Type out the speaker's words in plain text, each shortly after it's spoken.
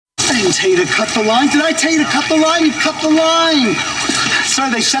didn't tell you to cut the line. Did I tell you to cut the line? You cut the line.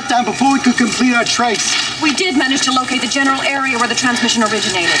 Sir, they shut down before we could complete our trace. We did manage to locate the general area where the transmission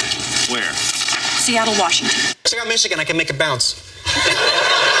originated. Where? Seattle, Washington. Check out Michigan. I can make it bounce.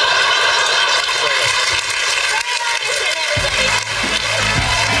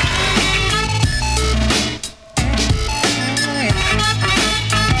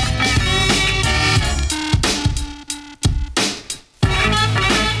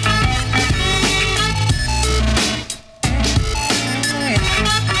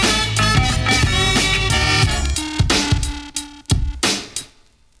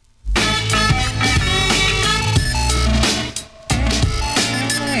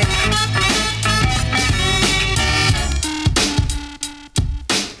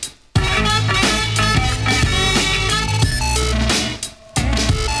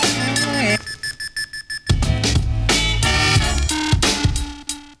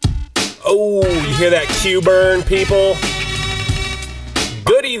 Oh, you hear that cue burn, people?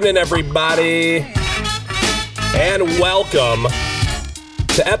 Good evening, everybody, and welcome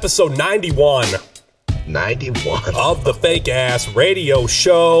to episode 91 of the fake-ass radio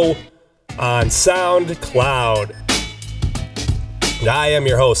show on SoundCloud. I am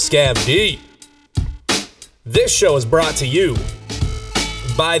your host, Scav D. This show is brought to you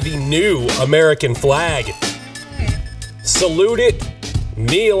by the new American flag. Salute it,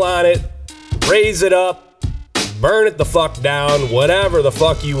 kneel on it, raise it up, burn it the fuck down, whatever the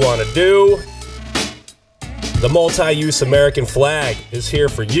fuck you want to do. The multi-use American flag is here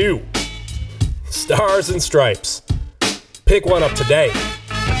for you. Stars and stripes. Pick one up today.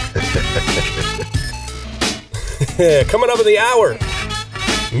 Coming up in the hour,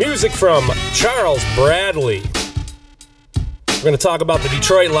 music from Charles Bradley. We're going to talk about the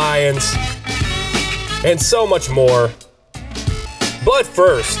Detroit Lions and so much more. But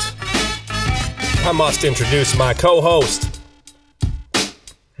first, I must introduce my co-host,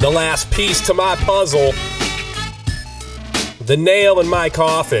 the last piece to my puzzle, the nail in my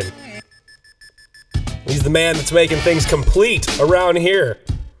coffin. He's the man that's making things complete around here.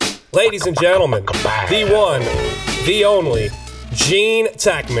 Ladies and gentlemen, the one, the only, Gean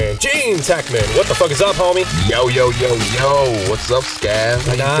Techman. Gean Techman, what the fuck is up, homie? Yo. What's up, Scav?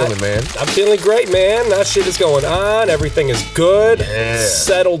 How you feeling, man? I'm feeling great, man. That shit is going on. Everything is good. Yeah.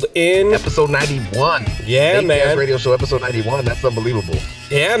 Settled in. Episode 91. Yeah, Fake man. Ass radio show, episode 91. That's unbelievable.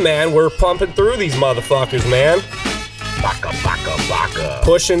 Yeah, man. We're pumping through these motherfuckers, man. Baka.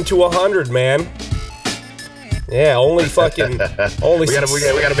 Pushing to 100, man. Yeah, only fucking... only we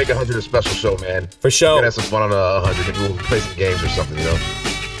gotta make 100 a special show, man. For sure. We gotta have some fun on 100. Maybe we'll play some games or something, you know?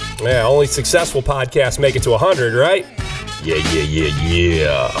 Yeah, only successful podcasts make it to 100, right?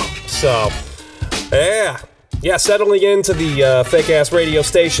 Yeah. So, yeah, settling into the fake-ass radio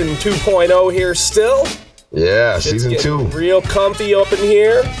station 2.0 here still. Yeah, Shit's season 2. Real comfy up in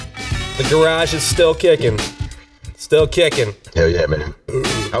here. The garage is still kicking. Hell yeah, man.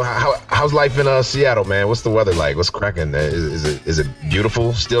 How's life in Seattle, man? What's the weather like? What's cracking? Is it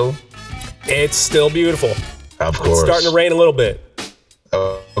beautiful still? It's still beautiful. Of course. It's starting to rain a little bit.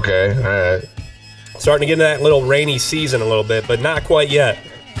 Okay, all right. Starting to get into that little rainy season a little bit, but not quite yet.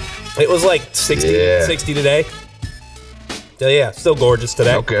 It was like 60 today. Yeah, still gorgeous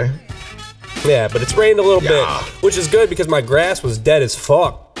today. Okay. Yeah, but it's rained a little bit, which is good because my grass was dead as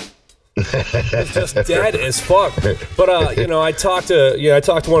fuck. It's just dead as fuck. But I talked to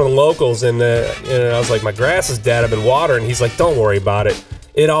one of the locals, and I was like, my grass is dead. I've been watering. He's like, don't worry about it.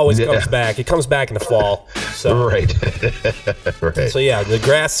 It always comes back. It comes back in the fall. So right. So yeah, the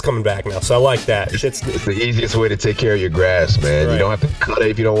grass is coming back now. So I like that. It's the easiest way to take care of your grass, man. Right. You don't have to cut it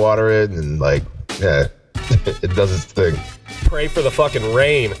if you don't water it, and it does its thing. Pray for the fucking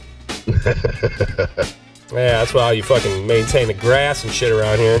rain. Yeah, that's how you fucking maintain the grass and shit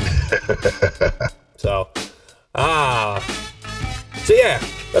around here. So yeah,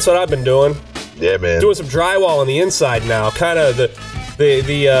 that's what I've been doing. Yeah, man. Doing some drywall on the inside now. Kind of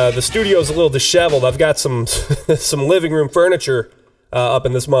the studio's a little disheveled. I've got some living room furniture up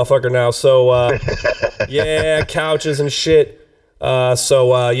in this motherfucker now. So yeah, couches and shit. But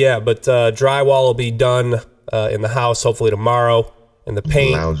drywall will be done in the house hopefully tomorrow. And the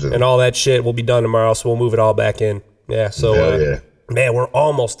paint and all that shit will be done tomorrow, so we'll move it all back in. Yeah, so, man, we're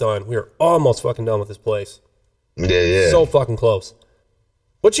almost done. We're almost fucking done with this place. Yeah. So fucking close.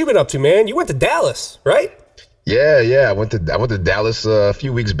 What you been up to, man? You went to Dallas, right? Yeah. I went to Dallas a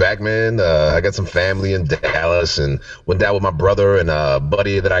few weeks back, man. I got some family in Dallas and went down with my brother, and a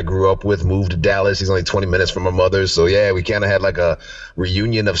buddy that I grew up with moved to Dallas. He's only 20 minutes from my mother. So yeah, we kind of had like a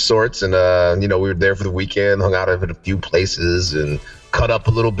reunion of sorts, and we were there for the weekend, hung out at a few places, and cut up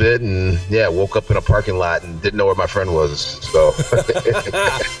a little bit, and woke up in a parking lot and didn't know where my friend was. So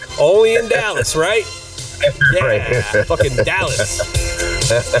only in Dallas, right? Yeah, right. Fucking Dallas.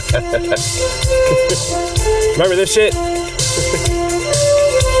 Remember this shit?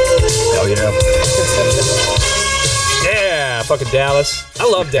 Hell yeah. Yeah, fucking Dallas. I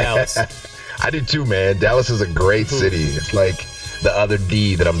love Dallas. I do too, man. Dallas is a great city. It's like the other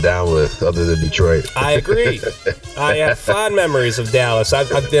D that I'm down with, other than Detroit. I agree. I have fond memories of Dallas.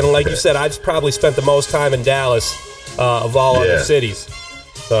 I've been, like you said, I've probably spent the most time in Dallas of all other cities.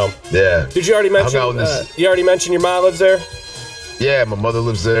 So yeah. Did you already mention? You already mentioned your mom lives there? Yeah, my mother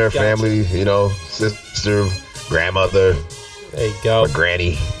lives there. Gotcha. Family, sister, grandmother. There you go. My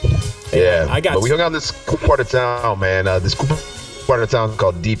granny. Yeah. But we hung out in this cool part of town, man. This cool part of town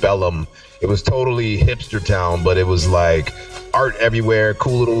called Deep Ellum. It was totally hipster town, but it was like art everywhere,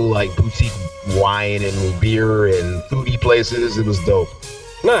 cool little like boutique wine and beer and foodie places. It was dope.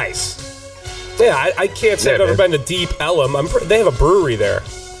 Nice. Yeah, I can't say I've ever been to Deep Ellum. They have a brewery there.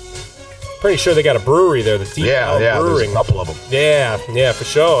 Pretty sure they got a brewery there, the Deep Ellum Brewing. There's a couple of them. Yeah, for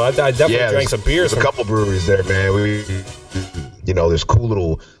sure. I definitely drank some beers. There's a couple breweries there, man. There's cool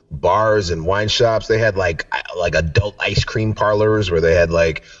little bars and wine shops. They had like adult ice cream parlors where they had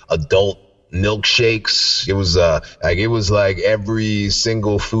like adult milkshakes. It was like every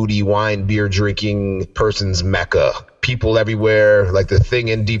single foodie, wine, beer drinking person's mecca. People everywhere. Like the thing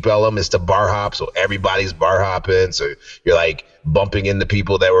in Deep Ellum is to bar hop, so everybody's bar hopping. So you're like bumping into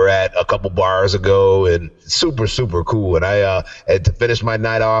people that were at a couple bars ago, and super, super cool. And I had to finish my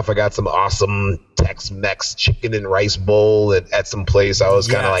night off, I got some awesome Tex-Mex chicken and rice bowl at some place. I was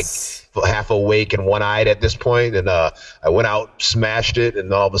kind of like half awake and one-eyed at this point, and I went out, smashed it,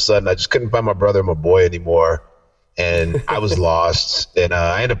 and all of a sudden I just couldn't find my brother and my boy anymore. And I was lost, and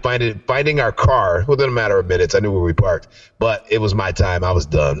I ended up finding our car within a matter of minutes. I knew where we parked, but it was my time. I was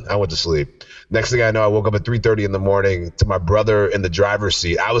done. I went to sleep. Next thing I know, I woke up at 3:30 in the morning to my brother in the driver's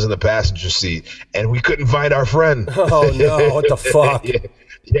seat. I was in the passenger seat, and we couldn't find our friend. Oh no! What the fuck?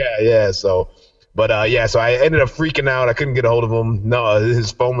 Yeah. So I ended up freaking out. I couldn't get a hold of him. No,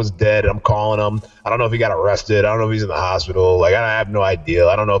 his phone was dead. I'm calling him. I don't know if he got arrested. I don't know if he's in the hospital. Like, I have no idea.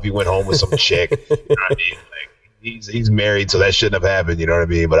 I don't know if he went home with some chick. You know what I mean? Like, he's married, so that shouldn't have happened. You know what I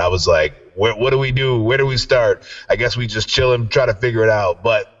mean? But I was like, what do we do? Where do we start? I guess we just chill and try to figure it out.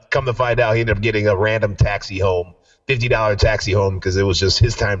 But come to find out, he ended up getting a random taxi home. $50 taxi home because it was just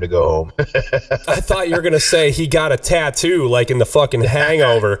his time to go home. I thought you were going to say he got a tattoo like in the fucking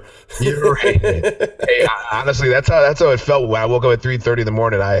Hangover. You're right. Hey, honestly, that's how it felt when I woke up at 3:30 in the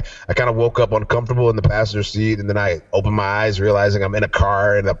morning. I kind of woke up uncomfortable in the passenger seat, and then I opened my eyes realizing I'm in a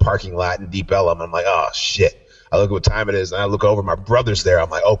car in a parking lot in Deep Ellum. I'm like, oh, shit. I look at what time it is, and I look over, my brother's there. I'm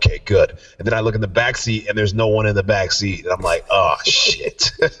like, okay, good. And then I look in the back seat, and there's no one in the back seat. And I'm like, oh,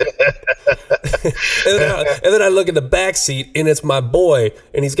 shit. and then I look in the back seat, and it's my boy,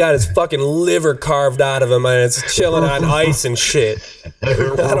 and he's got his fucking liver carved out of him, and it's chilling on ice and shit. I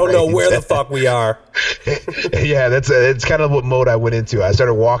don't know where the fuck we are. Yeah, it's kind of what mode I went into. I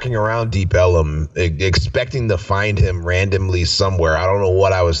started walking around Deep Ellum, expecting to find him randomly somewhere. I don't know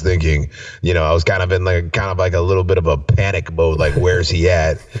what I was thinking. I was kind of like a little bit of a panic mode, like where's he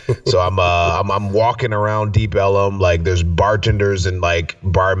at? So I'm walking around Deep Ellum, like there's bartenders and like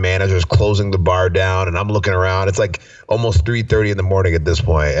bar managers closing the bar down, and I'm looking around. It's like almost 3:30 in the morning at this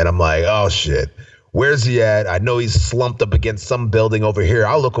point, and I'm like, oh shit. Where's he at? I know he's slumped up against some building over here.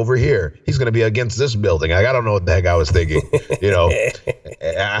 I'll look over here. He's going to be against this building. I don't know what the heck I was thinking. I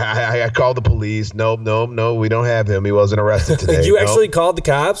called the police. Nope, we don't have him. He wasn't arrested today. You actually called the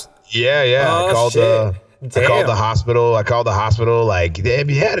cops? Yeah. Oh, I called Damn. I called the hospital. Like, have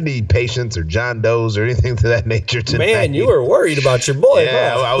you had any patients or John Does or anything to that nature tonight? Man, you were worried about your boy.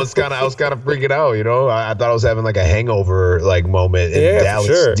 Yeah, huh? I was kind of freaking out. I thought I was having like a hangover like moment in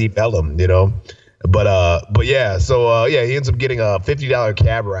Dallas, Deep Ellum. But yeah. So he ends up getting a $50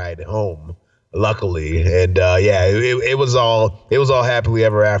 cab ride home. Luckily, and it was all happily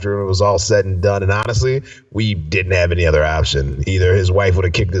ever after. It was all said and done, and honestly, we didn't have any other option. Either his wife would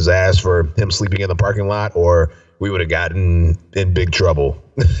have kicked his ass for him sleeping in the parking lot, or we would have gotten in big trouble.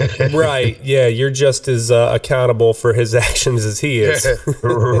 Right? Yeah, you're just as accountable for his actions as he is.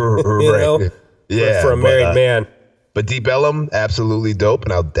 Right? Yeah, for a married man. But Deep Ellum, absolutely dope,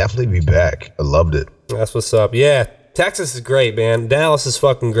 and I'll definitely be back. I loved it. That's what's up. Yeah, Texas is great, man. Dallas is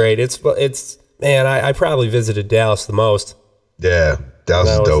fucking great. It's. Man, I probably visited Dallas the most. Yeah,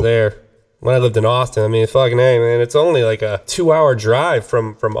 Dallas is dope. I was there. When I lived in Austin, I mean, fucking hey, man, it's only like a 2-hour drive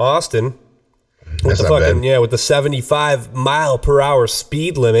from Austin. With the fucking with the 75 mile per hour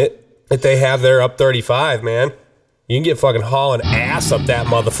speed limit that they have there up 35, man. You can get fucking hauling ass up that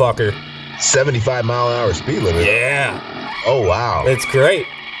motherfucker. 75-mile-an-hour speed limit. Yeah. Oh, wow. It's great.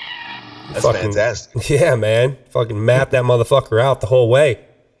 That's fantastic. Yeah, man. Fucking map that motherfucker out the whole way.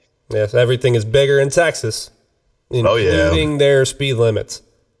 Yes, everything is bigger in Texas, including their speed limits.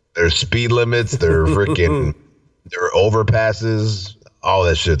 Their speed limits, their freaking, their overpasses, all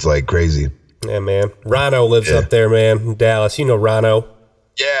that shit's like crazy. Yeah, man. Rano lives up there, man, in Dallas. You know Rano.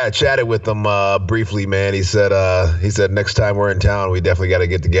 Yeah, I chatted with him briefly, man. He said next time we're in town, we definitely got to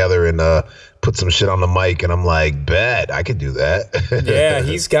get together and put some shit on the mic. And I'm like, bet, I could do that. Yeah,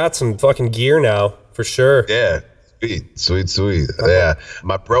 he's got some fucking gear now, for sure. Yeah, sweet. Yeah,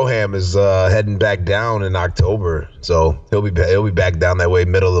 my Broham is heading back down in October, so he'll be back down that way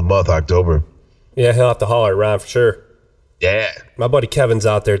middle of the month, October. Yeah, he'll have to holler around for sure. Yeah. My buddy Kevin's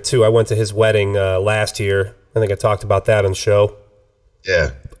out there, too. I went to his wedding last year. I think I talked about that on the show.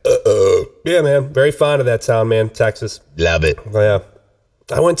 Yeah. Yeah, man. Very fond of that town, man. Texas. Love it. Yeah.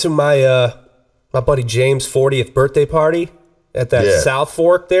 I went to my buddy James' 40th birthday party at that South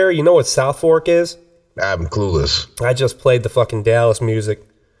Fork there. You know what South Fork is? I'm clueless. I just played the fucking Dallas music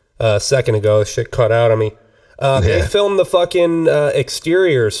a second ago. Shit cut out on me. They filmed the fucking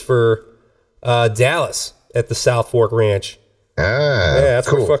exteriors for Dallas at the South Fork Ranch. Ah, yeah, that's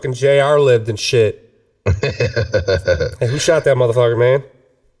cool. where fucking JR lived and shit. Hey, who shot that motherfucker, man?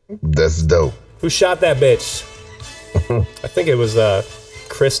 That's dope. Who shot that bitch? I think it was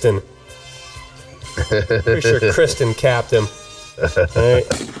Kristen. Pretty sure Kristen capped him. All right.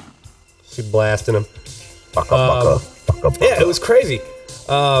 She blasting him. Yeah, it was crazy.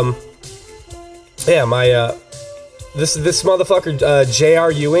 Yeah, my this motherfucker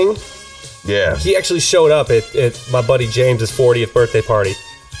J.R. Ewing. Yeah. He actually showed up at my buddy James's 40th birthday party.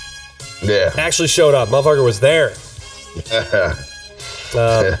 Yeah. Actually showed up. Motherfucker was there.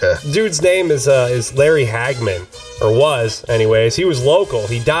 Dude's name is Larry Hagman, or was, anyways. He was local.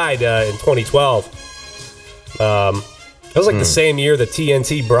 He died in 2012. It was like the same year that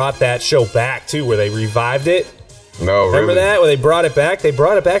TNT brought that show back too, where they revived it. No, remember really? that when they brought it back? They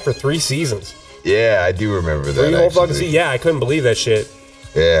brought it back for 3 seasons. Yeah, I do remember that. 3 whole fucking seasons. Yeah, I couldn't believe that shit.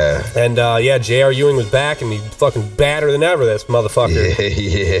 Yeah. And yeah, J.R. Ewing was back, and he fucking badder than ever. This motherfucker.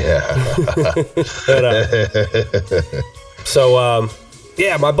 Yeah. So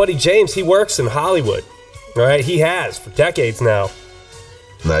yeah, my buddy James, he works in Hollywood. All right, he has for decades now.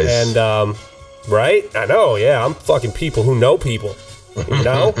 Nice. And right, I know. Yeah, I'm fucking people who know people. You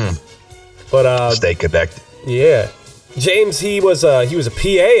know. But stay connected. Yeah, James, he was a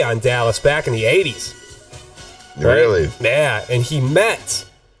PA on Dallas back in the 80s. Right? Really? Yeah, and he met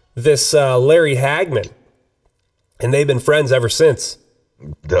this Larry Hagman, and they've been friends ever since.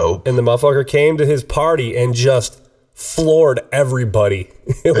 Dope. And the motherfucker came to his party and just floored everybody.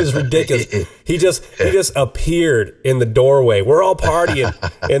 It was ridiculous. He just appeared in the doorway. We're all partying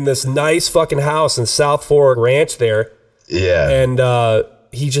in this nice fucking house in South Fork Ranch there. Yeah. And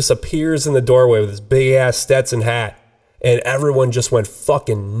he just appears in the doorway with his big ass Stetson hat, and everyone just went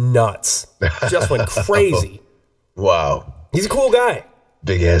fucking nuts. Just went crazy. Wow. He's a cool guy.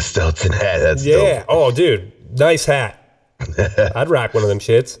 Big ass Stelton hat. That's dope. Oh, dude. Nice hat. I'd rock one of them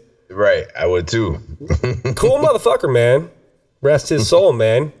shits. Right. I would too. Cool motherfucker, man. Rest his soul,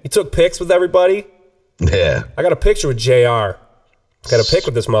 man. He took pics with everybody. Yeah. I got a picture with JR. Got a pic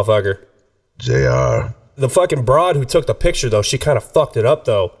with this motherfucker. JR. The fucking broad who took the picture, though, she kind of fucked it up,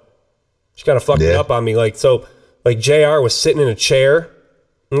 though. She kind of fucked it up on me. Like JR was sitting in a chair.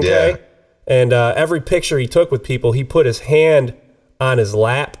 Okay. Yeah. And every picture he took with people, he put his hand on his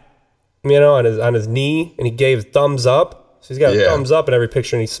lap, you know, on his knee, and he gave thumbs up. So he's got a thumbs up in every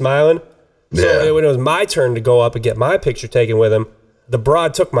picture, and he's smiling. So when it was my turn to go up and get my picture taken with him, the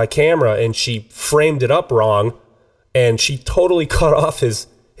broad took my camera, and she framed it up wrong, and she totally cut off his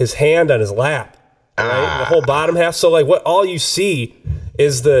hand on his lap, right? The whole bottom half. So like what all you see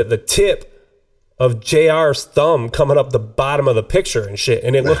is the tip of JR's thumb coming up the bottom of the picture and shit.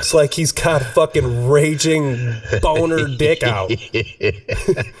 And it looks like he's got fucking raging boner dick out.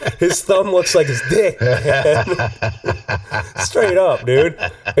 His thumb looks like his dick, man. Straight up, dude.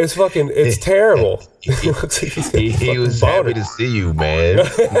 It's terrible. He was happy to see you, man.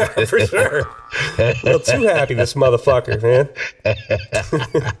 For sure. A little too happy, this motherfucker, man.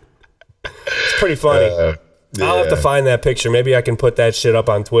 It's pretty funny. I'll have to find that picture. Maybe I can put that shit up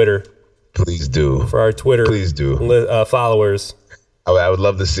on Twitter. Please do. For our Twitter followers. I would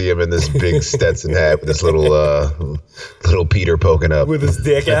love to see him in this big Stetson hat with this little Peter poking up. With his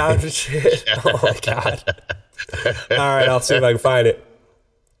dick out and shit. Oh, my God. All right, I'll see if I can find it.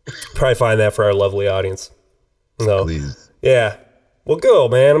 Probably find that for our lovely audience. So, please. Yeah. Well,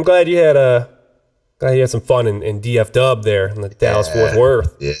 good, man. I'm glad you had He had some fun in DF Dub there in the Dallas Fort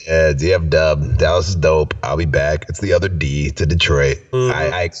Worth. Yeah, DF Dub. Dallas is dope. I'll be back. It's the other D to Detroit.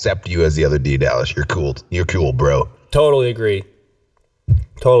 I accept you as the other D, Dallas. You're cool. You're cool, bro. Totally agree.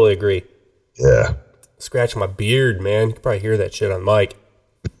 Yeah. Scratch my beard, man. You can probably hear that shit on mic.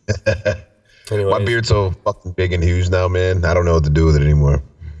 Anyways, My beard's so fucking big and huge now, man. I don't know what to do with it anymore.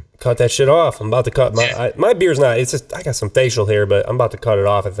 cut that shit off. I'm about to cut my beard's not. It's just I got some facial hair, but I'm about to cut it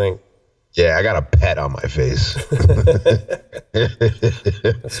off. I think. Yeah, I got a pet on my face. A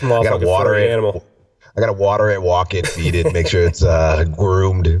small I gotta fucking water furry it. animal. I gotta water it, walk it, feed it, make sure it's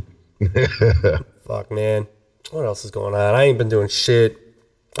groomed. Fuck, man. What else is going on? I ain't been doing shit.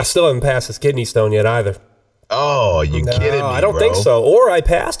 I still haven't passed this kidney stone yet either. Oh, you kidding me, I don't bro? think so. Or I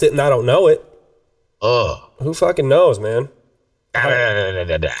passed it and I don't know it. Ugh. Who fucking knows, man?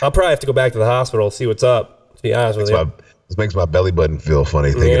 I'll probably have to go back to the hospital, see what's up, to be honest with you. This makes my belly button feel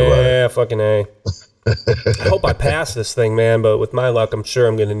funny thinking about it. Yeah, fucking A. I hope I pass this thing, man, but with my luck, I'm sure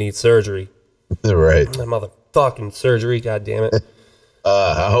I'm going to need surgery. Right. That motherfucking surgery, god damn it.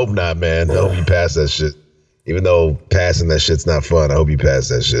 I hope not, man. I hope you pass that shit. Even though passing that shit's not fun, I hope you pass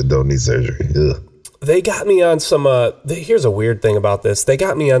that shit. Don't need surgery. Ugh. They got me on some, here's a weird thing about this. They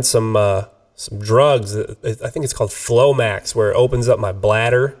got me on some drugs. I think it's called Flomax, where it opens up my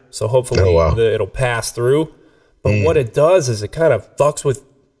bladder. So hopefully it'll pass through. But what it does is it kind of fucks with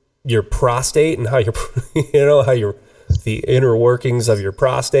your prostate and how your, the inner workings of your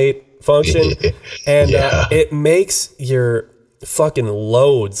prostate function. And it makes your fucking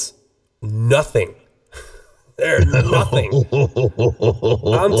loads nothing. They're nothing.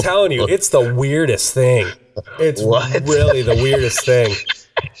 I'm telling you, it's the weirdest thing. It's really the weirdest thing.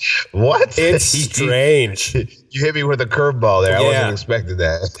 What? It's strange. You hit me with a curveball there. I wasn't expecting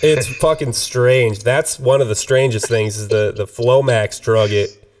that. It's fucking strange. That's one of the strangest things is the Flomax drug.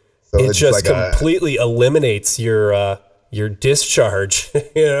 It just like completely eliminates your discharge.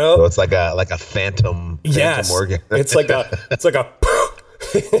 You know? So it's like a phantom organ. It's like a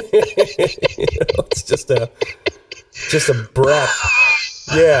it's just a breath.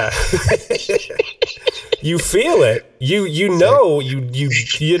 Yeah. You feel it. You know.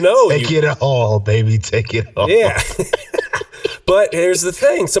 Take it all, baby. Take it all. Yeah. But here's the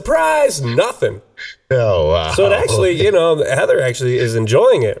thing. Surprise, nothing. Oh, wow. So it actually, Heather actually is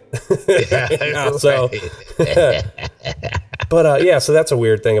enjoying it. Yeah, so But so that's a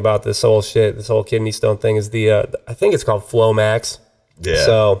weird thing about this whole kidney stone thing is I think it's called Flomax. Yeah.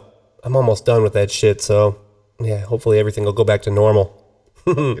 So I'm almost done with that shit. So yeah, hopefully everything will go back to normal.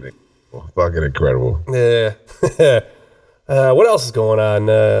 Fucking incredible. Yeah. What else is going on?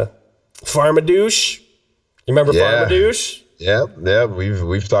 Pharma-Douche. You remember Pharma-Douche? Yeah.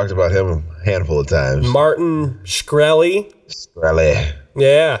 We've talked about him a handful of times. Martin Schkreli.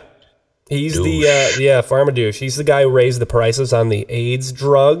 Yeah. He's Pharma-Douche. He's the guy who raised the prices on the AIDS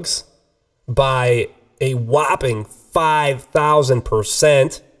drugs by a whopping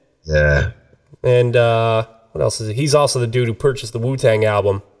 5,000%. Yeah. And what else is it? He's also the dude who purchased the Wu-Tang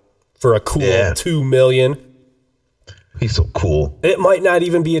album for a cool $2 million. He's so cool. It might not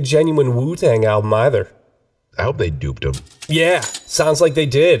even be a genuine Wu-Tang album either. I hope they duped him. Yeah, sounds like they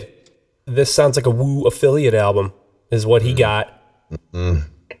did. This sounds like a Wu affiliate album is what he got. Mm-mm.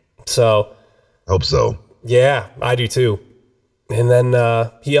 So. Hope so. Yeah, I do too. And then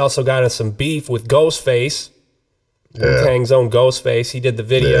he also got in some beef with Ghostface. Wu-Tang's own Ghostface. He did the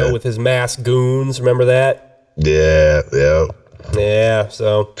video with his masked goons. Remember that? Yeah. Yeah,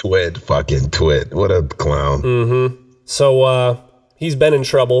 so. Fucking twit. What a clown. Mm-hmm. So, he's been in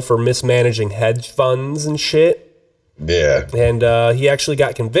trouble for mismanaging hedge funds and shit. Yeah. And he actually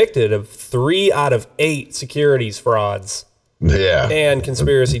got convicted of 3 out of 8 securities frauds. Yeah. And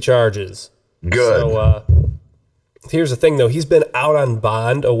conspiracy charges. Good. So, here's the thing, though. He's been out on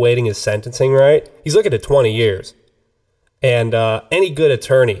bond awaiting his sentencing, right? He's looking at 20 years. And any good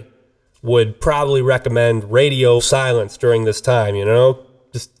attorney would probably recommend radio silence during this time,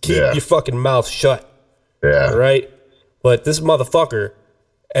 Just keep your fucking mouth shut. Yeah. Right? But this motherfucker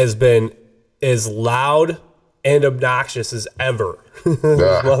has been as loud and obnoxious as ever. This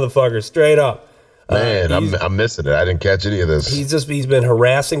motherfucker, straight up. Man, I'm missing it. I didn't catch any of this. He's been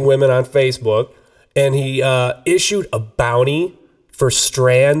harassing women on Facebook, and he issued a bounty for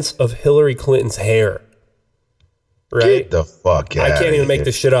strands of Hillary Clinton's hair. Right? Get the fuck out. I can't even make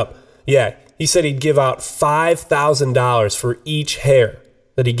this shit up. Yeah, he said he'd give out $5,000 for each hair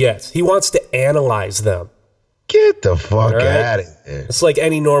that he gets. He wants to analyze them. Get the fuck out of here. It's like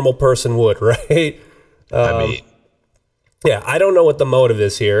any normal person would, right? Yeah, I don't know what the motive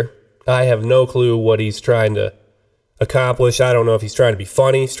is here. I have no clue what he's trying to accomplish. I don't know if he's trying to be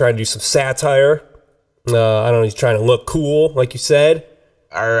funny. He's trying to do some satire. I don't know, he's trying to look cool, like you said.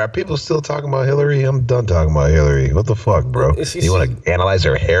 Are people still talking about Hillary? I'm done talking about Hillary. What the fuck, bro? You want to analyze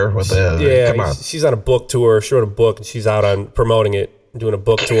her hair? What the hell? Yeah, come on. She's on a book tour. She wrote a book, and she's out on promoting it, doing a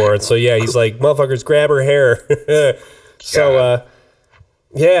book tour. And so, yeah, he's like, motherfuckers, grab her hair. So,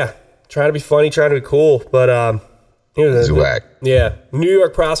 yeah, trying to be funny, trying to be cool. But here's whack. Yeah, New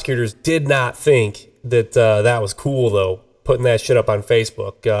York prosecutors did not think that that was cool, though, putting that shit up on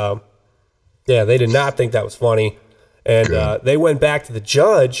Facebook. Yeah, they did not think that was funny. And they went back to the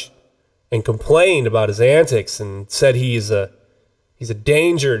judge and complained about his antics and said he's a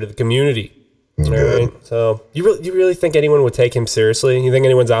danger to the community. All right? So you really think anyone would take him seriously? You think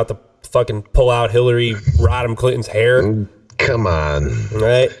anyone's out to fucking pull out Hillary Rodham Clinton's hair? Come on.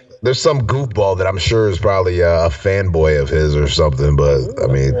 Right? There's some goofball that I'm sure is probably a fanboy of his or something. But, I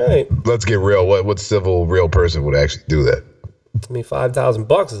mean, let's get real. What civil, real person would actually do that? I mean,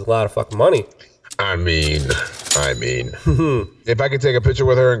 $5,000 is a lot of fucking money. I mean, if I could take a picture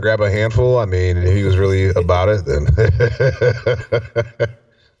with her and grab a handful, I mean, if he was really about it, then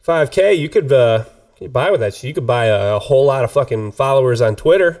 $5K, you could buy with that shit. You could buy a whole lot of fucking followers on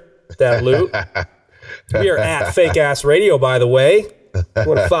Twitter with that loot. We are at Fake Ass Radio, by the way. I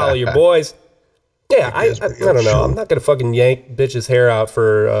want to follow your boys. Yeah, I don't know. I'm not gonna fucking yank bitch's hair out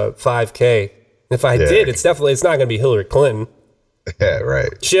for $5K. If I did, it's not gonna be Hillary Clinton. Yeah,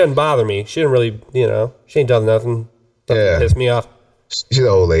 right. She doesn't bother me. She didn't really, she ain't done nothing to piss me off. She's an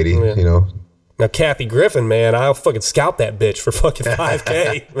old lady, Now, Kathy Griffin, man, I'll fucking scalp that bitch for fucking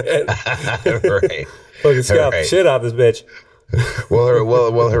 $5K, man. Right. Fucking scalp the shit out of this bitch.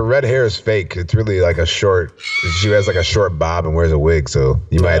 Well, her red hair is fake. It's really like a short. She has like a short bob and wears a wig, so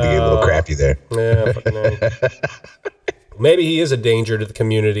you might have to get a little crafty there. Yeah, fucking right. Maybe he is a danger to the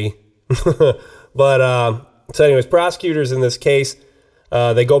community. But so, anyways, prosecutors in this case,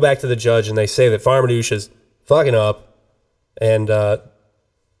 they go back to the judge and they say that Pharma-Douche is fucking up, and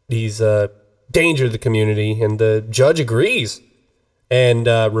he's a danger to the community, and the judge agrees and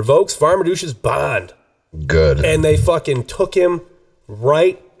revokes Pharma-Douche's bond. Good. And they fucking took him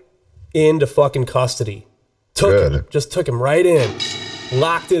right into fucking custody. Just took him right in.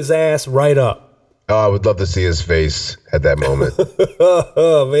 Locked his ass right up. Oh, I would love to see his face at that moment.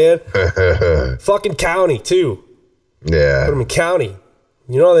 Oh, man. Fucking county, too. Yeah. Put him in county.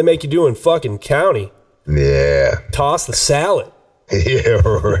 You know how they make you do in fucking county? Yeah. Toss the salad. Yeah,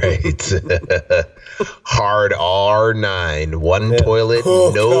 right. Hard R9, one toilet,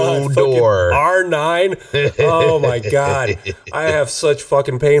 no door. R9? Oh my God. I have such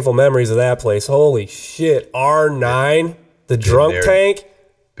fucking painful memories of that place. Holy shit. R9? The drunk tank?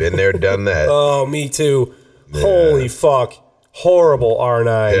 Been there, done that. Oh, me too. Yeah. Holy fuck. Horrible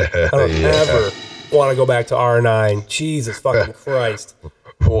R9. Yeah, I don't ever want to go back to R9. Jesus fucking Christ.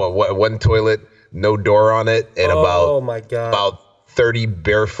 What, one toilet, no door on it, and about 30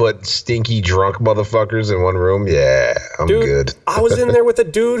 barefoot, stinky, drunk motherfuckers in one room. Yeah, I'm good. I was in there with a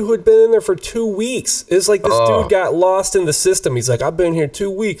dude who had been in there for 2 weeks. It's like this dude got lost in the system. He's like, I've been here 2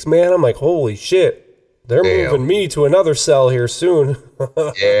 weeks, man. I'm like, holy shit. They're moving me to another cell here soon.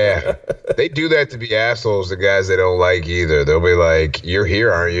 Yeah. They do that to be assholes, the guys they don't like either. They'll be like, you're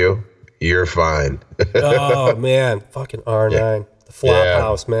here, aren't you? You're fine. Oh, man. Fucking R9. Yeah. The flop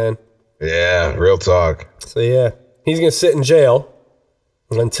house, man. Yeah, real talk. So, yeah. He's going to sit in jail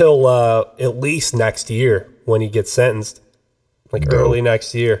until at least next year when he gets sentenced. Like early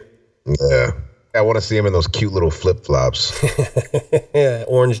next year. Yeah. I want to see him in those cute little flip-flops. Yeah,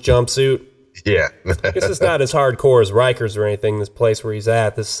 orange jumpsuit. Yeah. I guess it's not as hardcore as Rikers or anything, this place where he's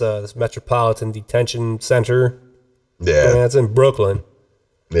at, this Metropolitan Detention Center. Yeah. It's in Brooklyn.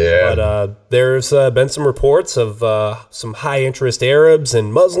 Yeah. But there's been some reports of some high-interest Arabs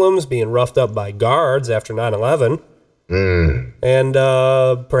and Muslims being roughed up by guards after 9/11. And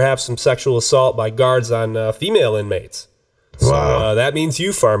perhaps some sexual assault by guards on female inmates. So that means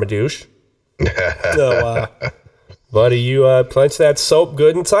you, Pharma-Douche. So, buddy, you clench that soap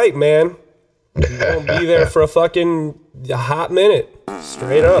good and tight, man. You won't be there for a fucking hot minute.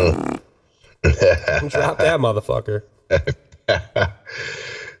 Straight up. Drop that motherfucker.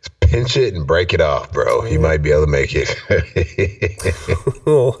 Pinch it and break it off, bro. You might be able to make it.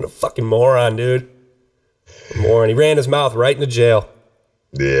 What a fucking moron, dude. Moron. He ran his mouth right into jail.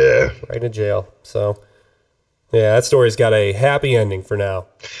 Yeah. Right into jail. So, yeah, that story's got a happy ending for now.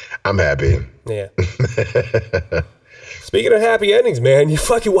 I'm happy. Yeah. Speaking of happy endings, man, you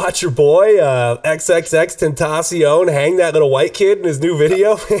fucking watch your boy, XXXTentacion, hang that little white kid in his new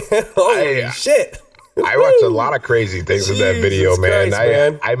video? Holy shit. I watched a lot of crazy things in that video, man.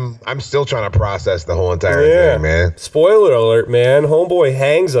 Christ, I'm still trying to process the whole entire thing, man. Spoiler alert, man. Homeboy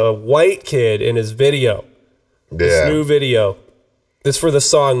hangs a white kid in his video. This new video. This for the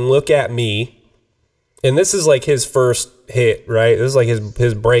song "Look at Me," and this is like his first hit, right? This is like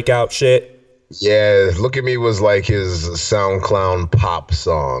his breakout shit. Yeah, "Look at Me" was like his SoundCloud pop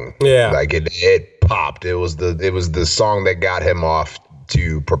song. Yeah, like it popped. It was the song that got him off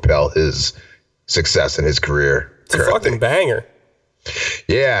to propel his success in his career. It's a fucking banger.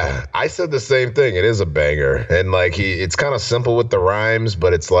 Yeah, I said the same thing. It is a banger, and like it's kind of simple with the rhymes,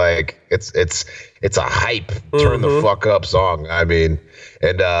 but it's like it's a hype, turn the fuck up song. I mean,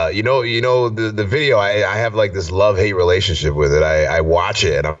 and the video. I have like this love-hate relationship with it. I watch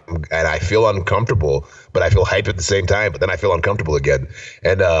it and I feel uncomfortable, but I feel hype at the same time. But then I feel uncomfortable again.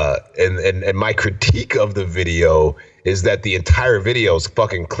 And my critique of the video is that the entire video is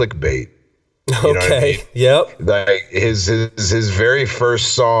fucking clickbait. You know what I mean? Yep. Like his very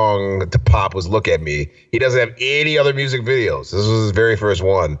first song to pop was "Look at Me." He doesn't have any other music videos. This was his very first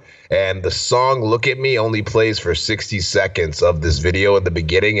one. And the song "Look at Me" only plays for 60 seconds of this video in the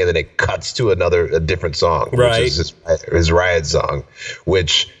beginning, and then it cuts to a different song, right? Which is his Riot song,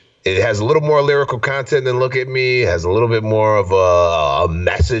 which it has a little more lyrical content than "Look at Me." It has a little bit more of a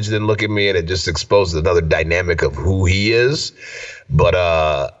message than "Look at Me," and it just exposes another dynamic of who he is. But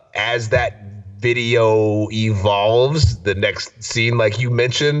as that video evolves, the next scene, like you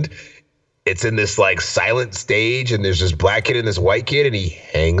mentioned, it's in this like silent stage, and there's this black kid and this white kid, and he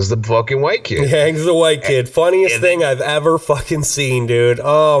hangs the fucking white kid. He hangs the white kid. Funniest thing I've ever fucking seen, dude.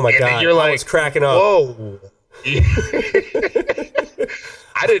 Oh my god, you're like, I was cracking up. Whoa.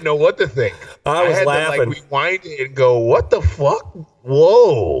 I didn't know what to think. I was laughing. To, like, rewind it and go, what the fuck?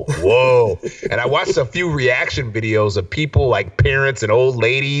 Whoa. And I watched a few reaction videos of people, like parents and old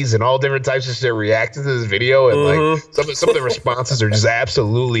ladies and all different types of shit reacting to this video. And like some of the responses are just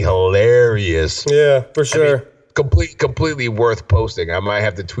absolutely hilarious. Yeah, for sure. I mean, completely worth posting. I might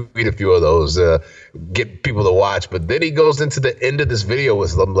have to tweet a few of those, get people to watch. But then he goes into the end of this video with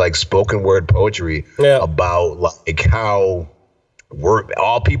some like spoken word poetry about like how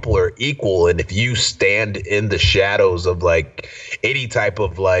all people are equal, and if you stand in the shadows of like any type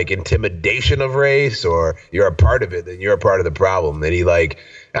of like intimidation of race, or you're a part of it, then you're a part of the problem. And he like,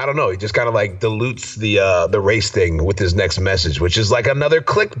 I don't know, he just kind of like dilutes the race thing with his next message, which is like another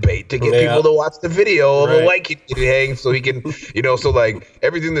clickbait to get people to watch the video of a white kid getting hanged, so he can, so like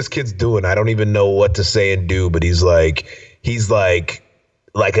everything this kid's doing, I don't even know what to say and do, but he's like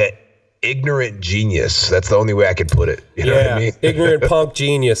a ignorant genius. That's the only way I could put it. You know what I mean? Ignorant punk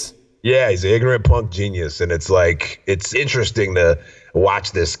genius. Yeah, he's an ignorant punk genius, and it's like it's interesting to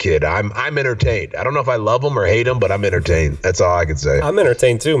watch this kid. I'm entertained. I don't know if I love him or hate him, but I'm entertained. That's all I can say. I'm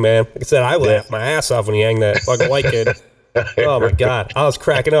entertained too, man. Like I said, I laughed my ass off when he hanged that fucking white kid. Oh my god, I was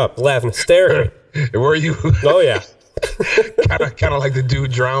cracking up, laughing hysterically. Were you? Oh yeah. kind of like the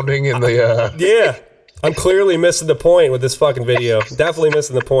dude drowning in the. Yeah. I'm clearly missing the point with this fucking video. Definitely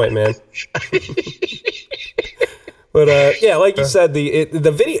missing the point, man. But yeah, like you said,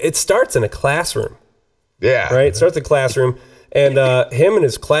 the video, it starts in a classroom. Yeah. Right? It starts in a classroom, and him and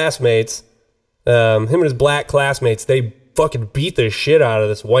his classmates, him and his black classmates, they fucking beat the shit out of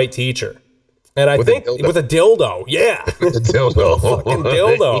this white teacher. And I think with a dildo. Yeah. With a dildo. Fucking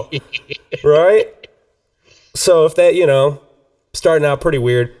dildo. Right? So if that, starting out pretty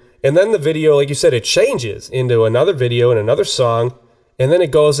weird. And then the video, like you said, it changes into another video and another song. And then it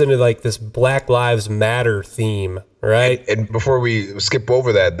goes into like this Black Lives Matter theme, right? And before we skip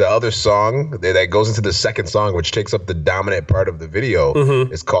over that, the other song that goes into the second song, which takes up the dominant part of the video,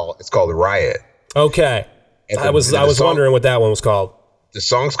 is called Riot. Okay. I was wondering what that one was called. The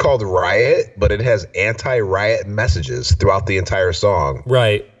song's called Riot, but it has anti-riot messages throughout the entire song.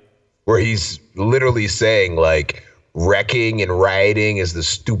 Right. Where he's literally saying like, wrecking and rioting is the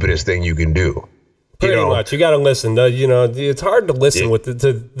stupidest thing you can do. Pretty much. You got to listen. It's hard to listen to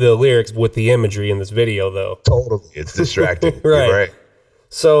the lyrics with the imagery in this video, though. Totally. It's distracting. Right. You're right.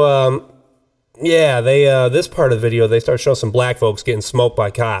 So, they this part of the video, they start showing some black folks getting smoked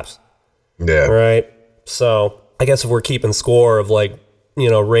by cops. Yeah. Right. So, I guess if we're keeping score of like,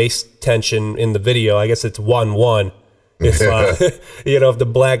 race tension in the video, I guess it's 1-1. If, if the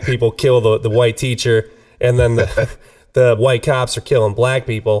black people kill the white teacher, and then the white cops are killing black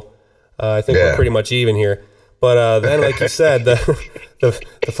people. I think we're pretty much even here. But then, like you said, the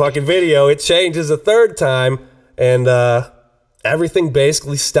fucking video, it changes a third time, and everything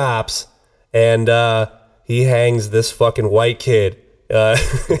basically stops, and he hangs this fucking white kid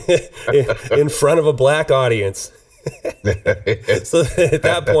in front of a black audience. So at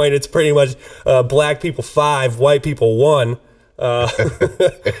that point, it's pretty much black people 5, white people 1.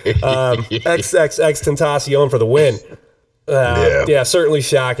 XXXTentacion for the win. Yeah, certainly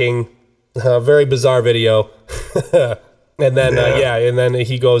shocking. Very bizarre video. And then, and then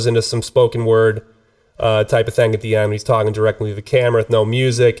he goes into some spoken word type of thing at the end. He's talking directly to the camera with no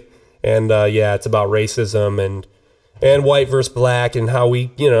music. And it's about racism and white versus black and how we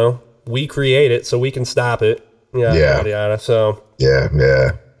create it so we can stop it. Yada, yada. So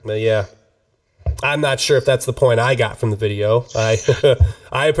But yeah, I'm not sure if that's the point I got from the video. I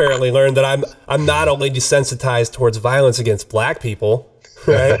apparently learned that I'm not only desensitized towards violence against black people,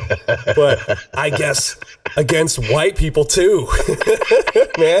 right? But I guess against white people too.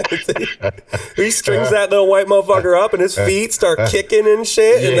 Man, he strings that little white motherfucker up and his feet start kicking and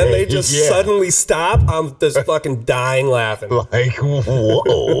shit, and then they just suddenly stop. I'm just fucking dying laughing. Like,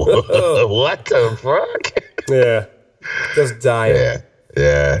 whoa, what the fuck? Yeah, just dying.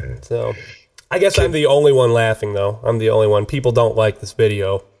 Yeah. So, I guess I'm the only one laughing though. I'm the only one. People don't like this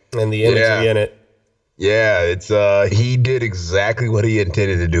video and the imagery in it. Yeah, it's he did exactly what he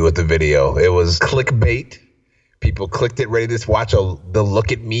intended to do with the video. It was clickbait. People clicked it ready to watch the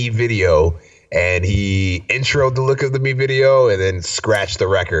Look at Me video, and he introed the Look at Me video and then scratched the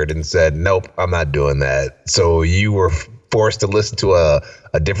record and said, nope, I'm not doing that. So you were forced to listen to a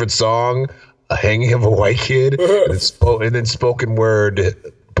different song, a hanging of a white kid, and then spoken word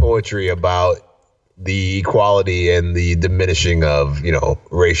poetry about the equality and the diminishing of,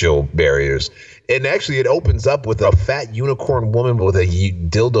 racial barriers. And actually, it opens up with a fat unicorn woman with a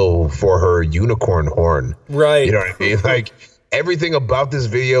dildo for her unicorn horn. Right. You know what I mean? Like, everything about this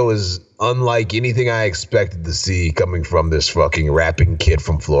video is unlike anything I expected to see coming from this fucking rapping kid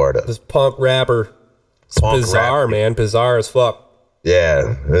from Florida. This punk rapper. It's bizarre, man. Bizarre as fuck.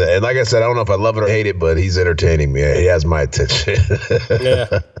 Yeah. And like I said, I don't know if I love it or hate it, but he's entertaining me. He has my attention.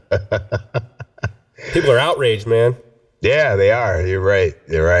 Yeah. People are outraged, man. Yeah, they are. You're right.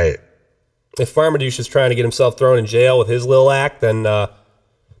 If Pharma-Douche is trying to get himself thrown in jail with his little act, then, man,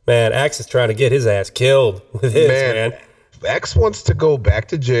 X is trying to get his ass killed with his, man. X wants to go back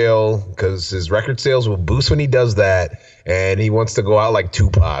to jail because his record sales will boost when he does that, and he wants to go out like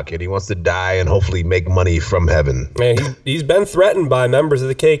Tupac, and he wants to die and hopefully make money from heaven. Man, he's been threatened by members of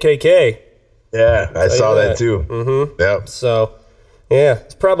the KKK. Yeah, I saw that too. Mm-hmm. Yep. So, yeah,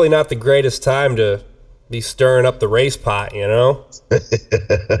 it's probably not the greatest time to be stirring up the race pot, We're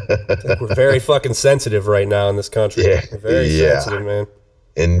very fucking sensitive right now in this country. Yeah. We're very sensitive, man.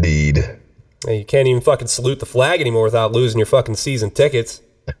 Indeed. And you can't even fucking salute the flag anymore without losing your fucking season tickets.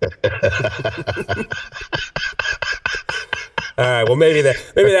 All right, well, maybe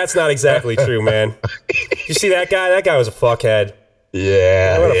that's not exactly true, man. You see that guy? That guy was a fuckhead.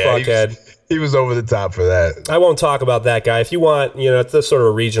 Yeah. What a fuckhead. He was over the top for that. I won't talk about that guy. If you want, it's a sort of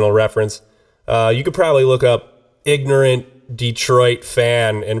a regional reference. You could probably look up ignorant Detroit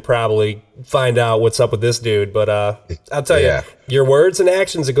fan and probably find out what's up with this dude. But I'll tell you, your words and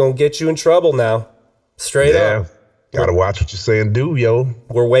actions are going to get you in trouble now. Straight up. Gotta watch what you say and do, yo.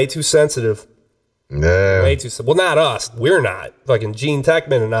 We're way too sensitive. Yeah. Way too Well, not us. We're not. Fucking Gean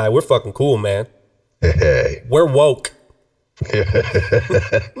Techman and I, we're fucking cool, man. Hey. We're woke.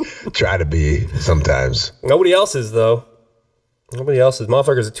 Try to be sometimes. Nobody else is, though. Nobody else is.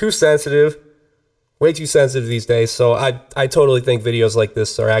 Motherfuckers are too sensitive. Way too sensitive these days. So I totally think videos like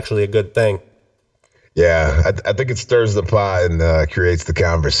this are actually a good thing. Yeah, I think it stirs the pot and creates the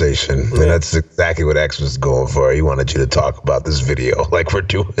conversation. Yeah. And that's exactly what X was going for. He wanted you to talk about this video like we're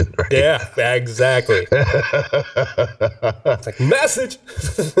doing right Yeah, exactly. It's like, message.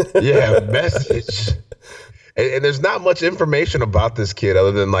 Yeah, message. And there's not much information about this kid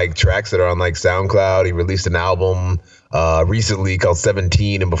other than like tracks that are on like SoundCloud. He released an album recently called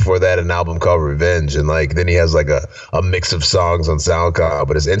 17, and before that an album called Revenge. And like then he has like a mix of songs on SoundCloud.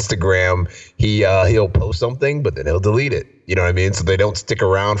 But his Instagram, he'll post something, but then he'll delete it. You know what I mean? So they don't stick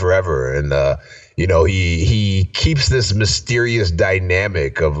around forever. And he keeps this mysterious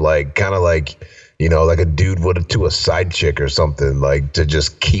dynamic of like kind of like, like a dude would to a side chick or something, like to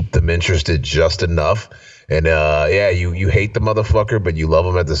just keep them interested just enough. And you hate the motherfucker, but you love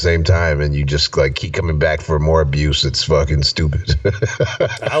him at the same time, and you just like keep coming back for more abuse. It's fucking stupid.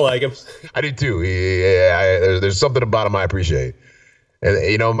 I like him. I do too. There's something about him I appreciate.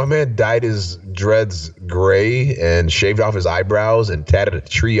 And my man dyed his dreads gray and shaved off his eyebrows and tatted a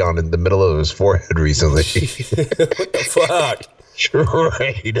tree on in the middle of his forehead recently. What the fuck?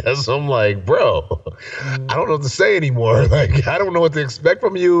 Right. So I'm like, bro, I don't know what to say anymore. Like, I don't know what to expect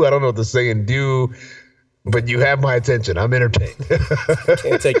from you. I don't know what to say and do. But you have my attention. I'm entertained.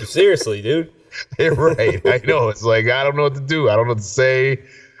 Can't take you seriously, dude. Right. I know. It's like, I don't know what to do. I don't know what to say.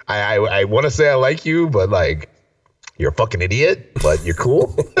 I want to say I like you, but like, you're a fucking idiot, but you're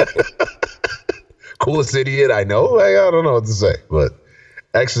cool. Coolest idiot I know. Like, I don't know what to say, but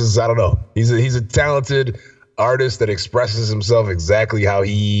X is, I don't know. He's a talented artist that expresses himself exactly how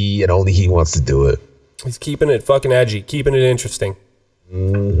he and only he wants to do it. He's keeping it fucking edgy, keeping it interesting.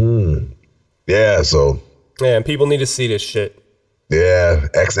 Mm-hmm. Yeah, so. Yeah, and people need to see this shit. Yeah,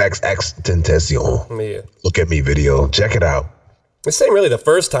 XXXTentacion. Yeah. Look at me video. Check it out. This ain't really the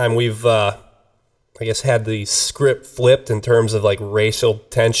first time we've, I guess, had the script flipped in terms of like racial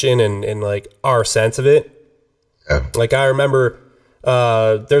tension and like our sense of it. Yeah. Like I remember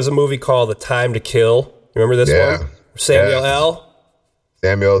there's a movie called The Time to Kill. You remember this one? Samuel L.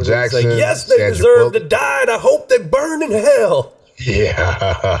 Samuel Jackson. He's like, yes, they deserve to die, and I hope they burn in hell.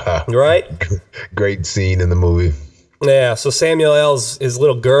 Yeah. Right? Great scene in the movie. Yeah, so Samuel L's his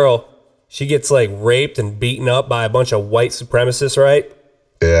little girl, she gets like raped and beaten up by a bunch of white supremacists, right?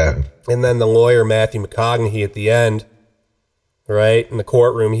 Yeah. And then the lawyer, Matthew McConaughey, at the end, right, in the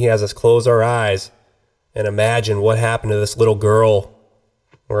courtroom, he has us close our eyes and imagine what happened to this little girl,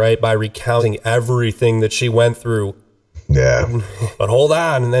 right, by recounting everything that she went through. Yeah. But hold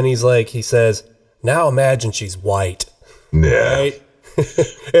on, and then he says, now imagine she's white. Yeah. Right?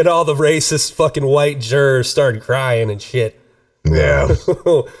 And all the racist fucking white jurors started crying and shit. Yeah.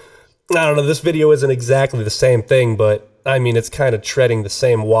 I don't know, this video isn't exactly the same thing, but I mean, it's kind of treading the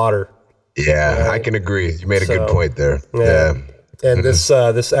same water. Yeah, right? I can agree. You made a good point there. Yeah. And this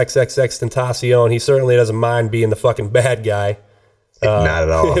XXXTentacion, he certainly doesn't mind being the fucking bad guy. Not at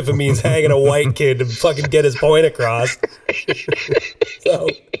all. If it means hanging a white kid to fucking get his point across. So,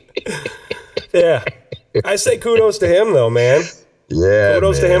 yeah. I say kudos to him, though, man. Yeah,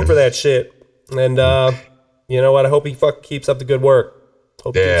 kudos to him for that shit. And you know what? I hope he fucking keeps up the good work.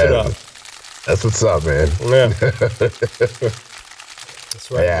 Hope he keeps it up. That's what's up, man. Yeah. That's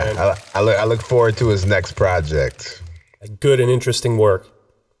right, man. I look forward to his next project. Good and interesting work.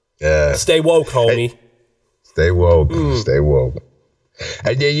 Yeah. Stay woke, homie. Stay woke. Stay woke.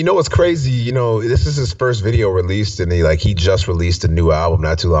 And yeah, you know what's crazy? You know, this is his first video released, and he just released a new album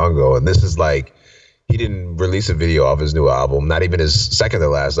not too long ago. And this is like, he didn't release a video off his new album, not even his second to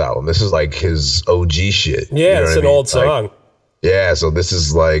last album. This is like his OG shit. Yeah, you know it's an old song. Yeah, so this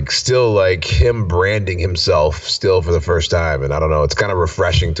is like still like him branding himself still for the first time. And I don't know, it's kind of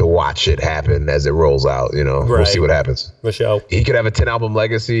refreshing to watch it happen as it rolls out, you know. Right. We'll see what happens. Michelle. He could have a 10-album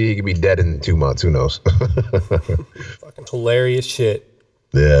legacy. He could be dead in 2 months. Who knows? Fucking hilarious shit.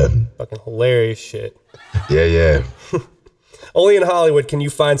 Yeah. Fucking hilarious shit. Yeah. Only in Hollywood can you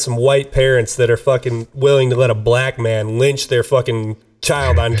find some white parents that are fucking willing to let a black man lynch their fucking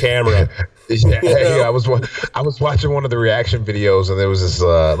child on camera. Yeah, you know? I was watching one of the reaction videos, and there was this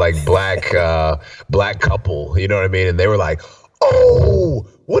like black couple, you know what I mean? And they were like, "Oh,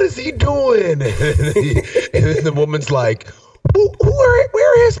 what is he doing?" And then the woman's like, "Where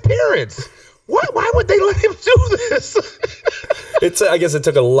are his parents? Why would they let him do this?" I guess it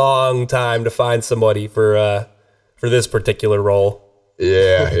took a long time to find somebody for this particular role.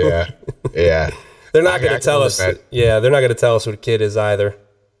 Yeah. They're not going to tell us. Yeah, they're not going to tell us who the kid is either.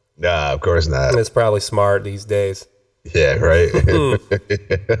 Nah, of course not. And it's probably smart these days. Yeah, right.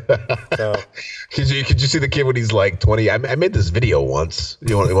 So. Could you see the kid when he's like 20? I made this video once.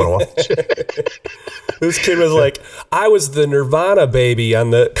 You want to watch it? This kid was like, I was the Nirvana baby on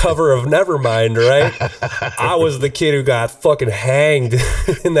the cover of Nevermind, right? I was the kid who got fucking hanged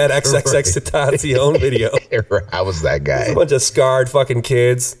in that XXXTentacion video. I was that guy. A bunch of scarred fucking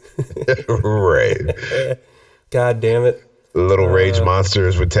kids. Right. God damn it. Little rage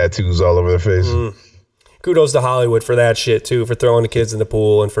monsters with tattoos all over their face. Kudos to Hollywood for that shit, too, for throwing the kids in the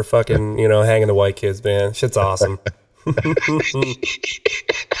pool and for fucking, hanging the white kids, man. Shit's awesome.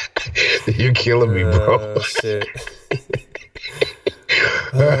 You're killing me, bro. Shit.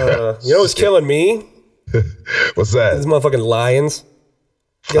 You know what's killing me? What's that? These motherfucking lions.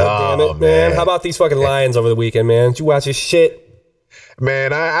 God damn it, man. How about these fucking lions over the weekend, man? Did you watch this shit?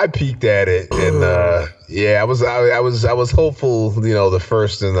 Man, I peeked at it, and I was hopeful, the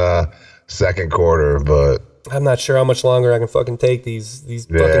first and second quarter, but I'm not sure how much longer I can fucking take these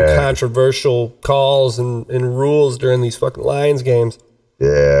fucking controversial calls and rules during these fucking Lions games.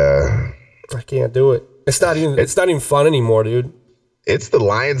 Yeah, I can't do it. It's not even fun anymore, dude. It's the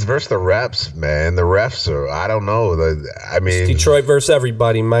Lions versus the refs, man. The refs are, I don't know. It's Detroit versus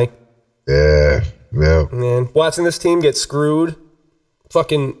everybody, Mike. Yeah. Man, watching this team get screwed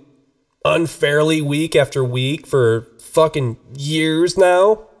fucking unfairly week after week for fucking years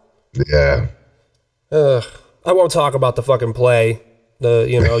now. Yeah. I won't talk about the fucking play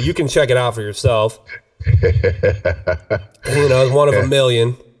You can check it out for yourself. It's one of a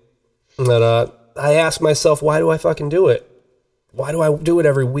million. That I ask myself, why do I fucking do it? Why do I do it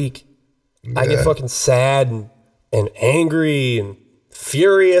every week? Yeah. I get fucking sad and angry and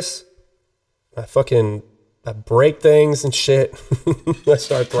furious. I break things and shit. I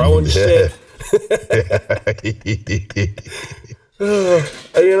start throwing shit.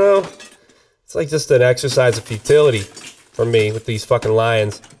 It's like just an exercise of futility for me with these fucking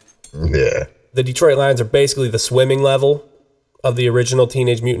Lions. Yeah. The Detroit Lions are basically the swimming level of the original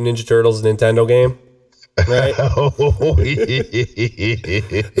Teenage Mutant Ninja Turtles Nintendo game. Right?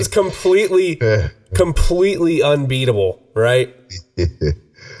 It's completely unbeatable, right?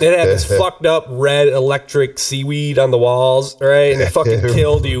 It had this fucked up red electric seaweed on the walls, right? And it fucking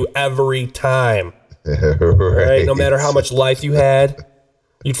killed you every time. Right? No matter how much life you had,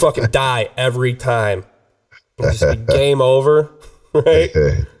 you'd fucking die every time. It'd just be game over, right?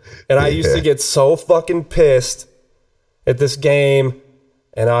 And I used to get so fucking pissed at this game,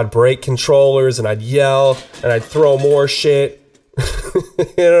 and I'd break controllers, and I'd yell, and I'd throw more shit.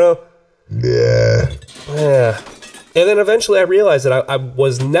 Yeah. And then eventually I realized that I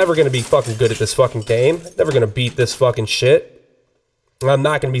was never going to be fucking good at this fucking game. Never going to beat this fucking shit. I'm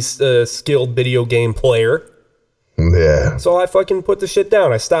not going to be a skilled video game player. Yeah. So I fucking put the shit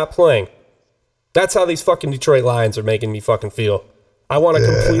down. I stopped playing. That's how these fucking Detroit Lions are making me fucking feel. I want to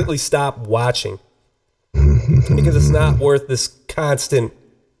completely stop watching. Because it's not worth this constant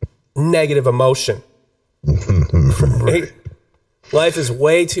negative emotion. Right? Life is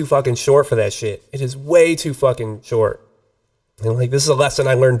way too fucking short for that shit. It is way too fucking short. And this is a lesson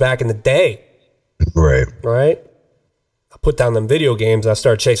I learned back in the day. Right. Right? I put down them video games and I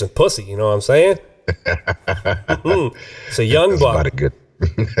started chasing pussy, you know what I'm saying? It's a young buck. That's good.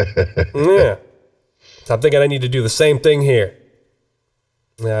 Yeah. So I'm thinking I need to do the same thing here.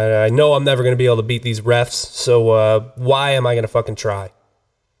 I know I'm never going to be able to beat these refs, so why am I going to fucking try?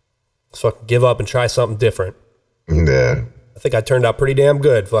 Let's fucking give up and try something different. Yeah. I think I turned out pretty damn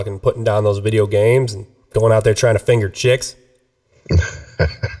good fucking putting down those video games and going out there trying to finger chicks. I'm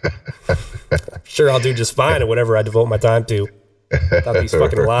sure I'll do just fine at whatever I devote my time to. Without these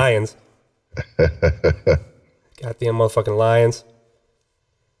fucking Lions. Goddamn motherfucking Lions.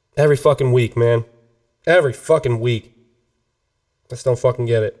 Every fucking week, man. Every fucking week. I just don't fucking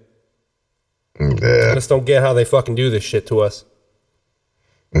get it. Yeah. I just don't get how they fucking do this shit to us.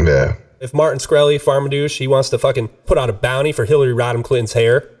 Yeah. If Martin Schkreli, Pharma-Douche, he wants to fucking put out a bounty for Hillary Rodham Clinton's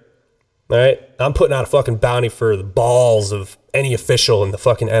hair, all right? I'm putting out a fucking bounty for the balls of any official in the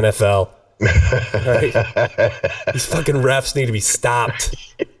fucking NFL. Right? These fucking refs need to be stopped.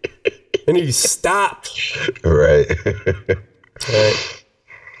 They need to be stopped. Right. Right.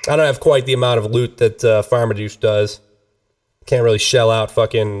 I don't have quite the amount of loot that Pharma-Douche does. Can't really shell out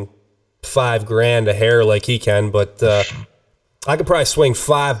fucking $5,000 a hair like he can, but I could probably swing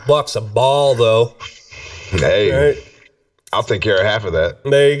 $5 a ball though. Hey, right? I'll take care of half of that.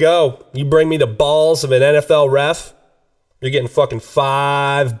 There you go. You bring me the balls of an NFL ref, you're getting fucking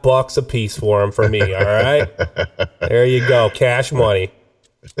 $5 a piece for him for me. All right. There you go. Cash money.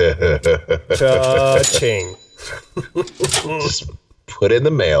 Cha-ching. Just put it in the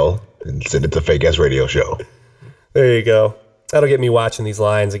mail and send it to Fake Ass Radio Show. There you go. That'll get me watching these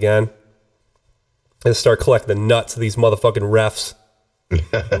Lions again. And start collecting the nuts of these motherfucking refs.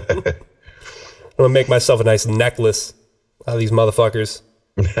 I'm gonna make myself a nice necklace out of these motherfuckers.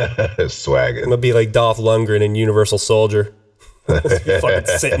 Swagging. I'm gonna be like Dolph Lundgren in Universal Soldier. Fucking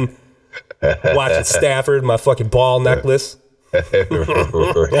sitting, watching Stafford, my fucking ball necklace. God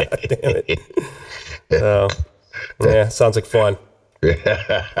damn it. So, yeah, sounds like fun.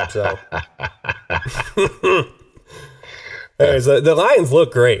 So. Anyways, the Lions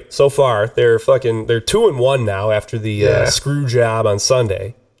look great so far. They're 2-1 now after the screw job on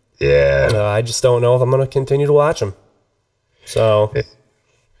Sunday. Yeah. I just don't know if I'm going to continue to watch them. So, I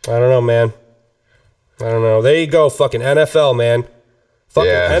don't know, man. I don't know. There you go, fucking NFL, man. Fucking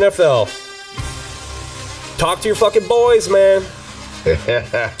NFL. Talk to your fucking boys, man.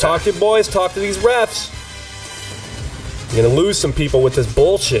 Talk to your boys. Talk to these refs. You're going to lose some people with this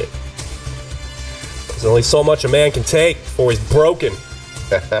bullshit. There's only so much a man can take before he's broken.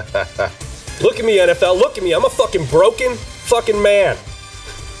 Look at me, NFL. Look at me. I'm a fucking broken fucking man.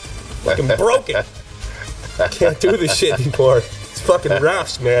 Fucking broken. I can't do this shit anymore. It's fucking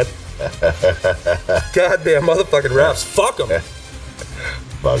refs, man. Goddamn motherfucking refs. Fuck them.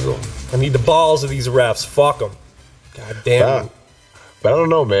 Fuck them. I need the balls of these refs. Fuck them. God damn. But I don't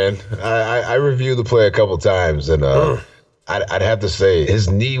know, man. I reviewed the play a couple times, and I'd have to say his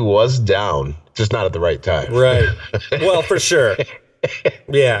knee was down, just not at the right time. Right. Well, for sure.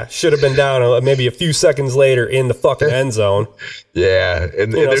 Yeah, should have been down maybe a few seconds later in the fucking end zone. Yeah,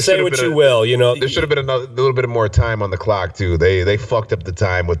 and say what you will. There should have been a little bit more time on the clock too. They fucked up the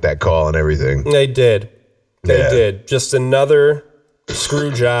time with that call and everything. They did. They did. Just another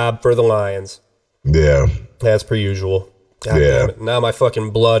screw job for the Lions. Yeah, as per usual. God damn it! Now my fucking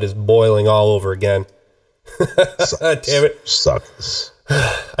blood is boiling all over again. Damn it! Sucks.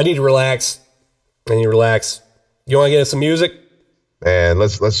 I need to relax. You want to get into some music? Man,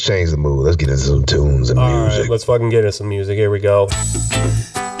 let's change the mood. Let's get into some tunes and music. All right, let's fucking get into some music. Here we go. We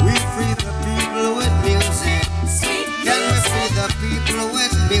free the people with music. Can we free the people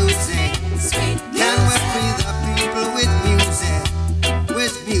with music? Can we free the people with music?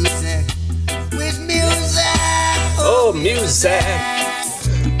 With music. With music. Oh, music.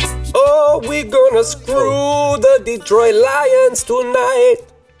 Oh, we're gonna screw the Detroit Lions tonight.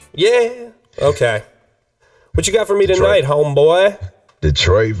 Yeah. Okay. What you got for me tonight, homeboy?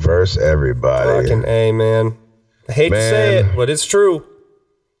 Detroit versus everybody. Fucking A, man. I hate to say it, but it's true.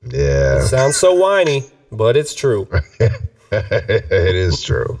 Yeah. It sounds so whiny, but it's true. It is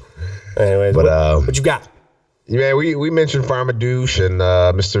true. Anyways, but what you got? Yeah, we mentioned Pharma-Douche and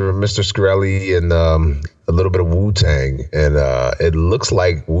Mr. Schkreli and a little bit of Wu-Tang, and it looks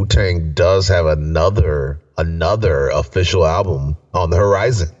like Wu-Tang does have another official album on the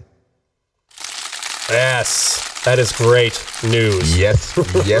horizon. Yes, that is great news. Yes,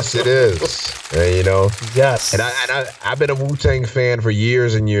 it is. Yes. And I've been a Wu-Tang fan for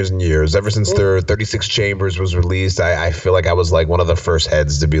years and years and years. Ever since their 36 Chambers was released, I feel like I was like one of the first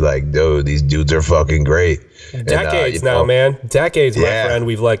heads to be like, dude, these dudes are fucking great. Decades now, man. Decades, my friend.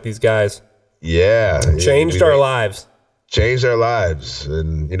 We've liked these guys. Yeah. Changed our lives. Changed our lives,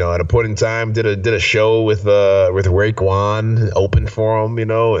 and at a point in time, did a show with Raekwon, opened for him, and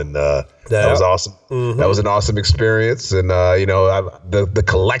that was awesome. Mm-hmm. That was an awesome experience, and the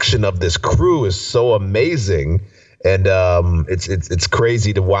collection of this crew is so amazing, and it's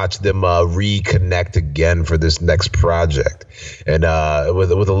crazy to watch them reconnect again for this next project, and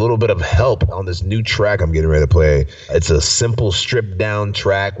with a little bit of help on this new track I'm getting ready to play. It's a simple stripped down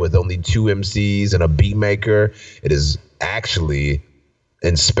track with only 2 MCs and a beat maker. It is actually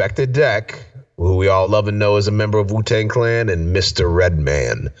Inspector Deck, who we all love and know as a member of Wu-Tang Clan, and Mr.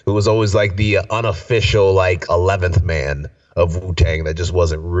 Redman, who was always like the unofficial 11th man of Wu-Tang that just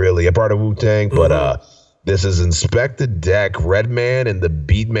wasn't really a part of Wu-Tang. But this is Inspector Deck, Redman, and the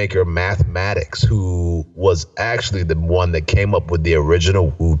beatmaker Mathematics, who was actually the one that came up with the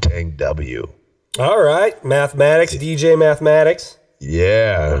original Wu-Tang W. All right, Mathematics, DJ Mathematics.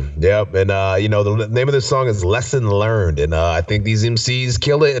 Yeah, yep, and the name of this song is Lesson Learned, and I think these MCs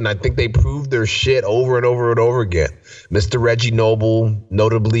kill it, and I think they prove their shit over and over and over again. Mr. Reggie Noble,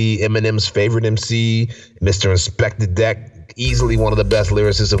 notably Eminem's favorite MC, Mr. Inspector Deck, easily one of the best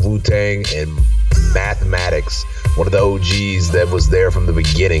lyricists of Wu-Tang, and Mathematics, one of the OGs that was there from the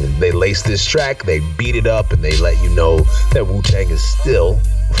beginning. They laced this track, they beat it up, and they let you know that Wu-Tang is still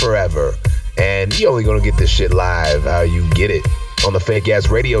forever. And you're only gonna get this shit live how you get it on the Fake Ass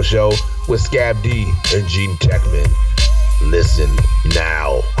Radio Show with Scav D and Gean Techman. Listen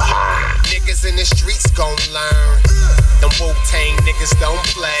now. Ha! Niggas in the streets gon' learn. Them Wu-Tang niggas don't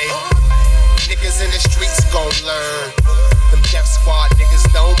play. Niggas in the streets gon' learn. Them Def Squad niggas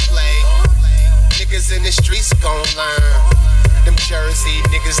don't play. Niggas in the streets gon' learn. Them Jersey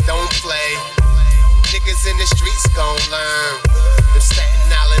niggas don't play. Niggas in the streets gon' learn. Them Staten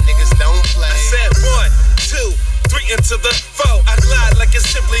Island niggas don't play. I said 1, 2, 3 into the 4. I glide like it's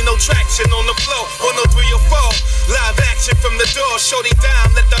simply no traction on the floor. 103 or 4. Live action from the door. Shorty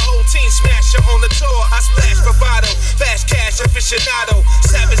down, let the whole team smash her on the tour. I splash bravado, fast cash aficionado,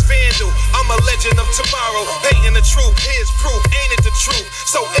 savage vandal. I'm a legend of tomorrow. Hating the truth, here's proof. Ain't it the truth?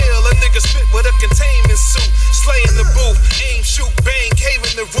 So ill, a nigga spit with a containment suit. Slaying the booth, aim, shoot, bang, cave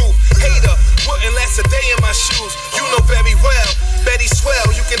in the roof. Hater, wouldn't last a day in my shoes. You know very well, Betty swell,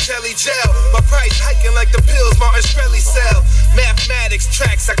 you can tell he gel. My price hiking like the pills Martin Schkreli sell. Mathematics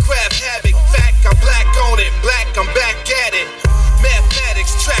tracks, I craft havoc. Fact, I'm black on it. Black, I'm back at it.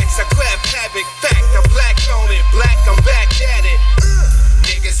 Mathematics tracks, I craft havoc. Fact, I'm black on it. Black, I'm back at it.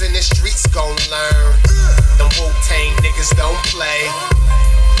 Niggas in the streets gon' learn. Them Wu-Tang niggas don't play.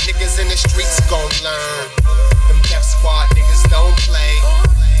 Niggas in the streets gon' learn. Them Def Squad niggas don't play.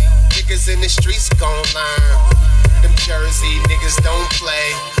 Niggas in the streets gon' learn. Them Jersey niggas don't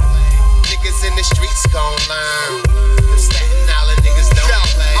play. Niggas in the streets gon' learn. Them Staten Island niggas don't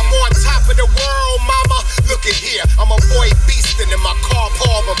play. I'm on top of the world, mama. Look at here. I'm a boy beastin' in my car,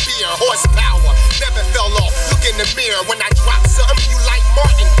 Paul Revere. Horsepower, never fell off. Look in the mirror. When I drop something, you like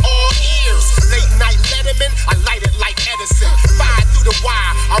Martin, all ears. Late night Letterman, I light it like Edison. 5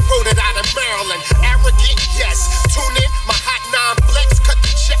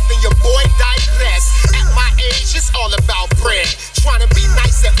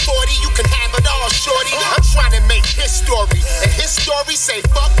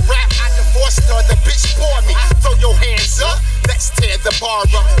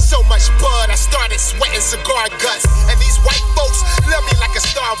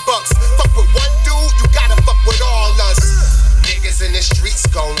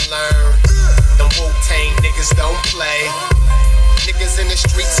 the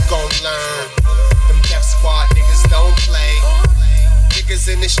streets gon' learn. Them Death Squad niggas don't play.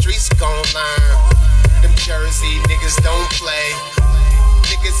 Niggas in the streets gon' learn. Them Jersey niggas don't play.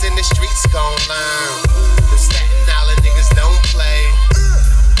 Niggas in the streets gon' learn. Them Staten Island niggas don't play.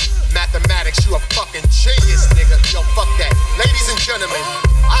 Mathematics, you a fucking genius, nigga. Yo, fuck that. Ladies and gentlemen,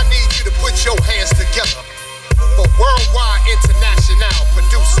 I need you to put your hands together for worldwide international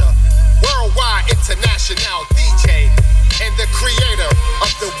producer, worldwide international DJ, and the creator of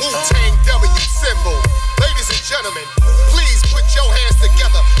the Wu-Tang W symbol. Ladies and gentlemen, please put your hands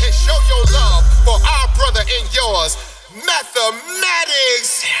together and show your love for our brother and yours,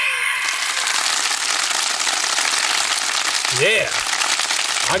 Mathematics. Yeah.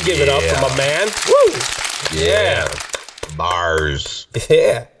 I give it up for my man. Woo! Yeah. Bars.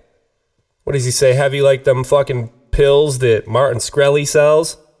 Yeah. What does he say? Heavy like them fucking pills that Martin Schkreli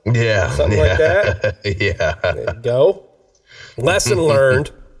sells? Yeah. Something like that? Yeah. There you go. Lesson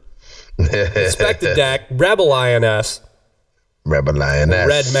learned. Inspector Deck, Rebel INS. Rebel Lioness.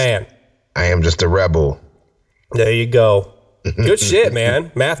 Red Man. I am just a rebel. There you go. Good shit,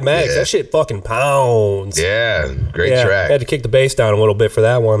 man. Mathematics, that shit fucking pounds. Yeah, great track. I had to kick the bass down a little bit for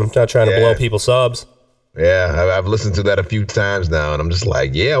that one. I'm not trying to blow people's subs. Yeah, I've listened to that a few times now, and I'm just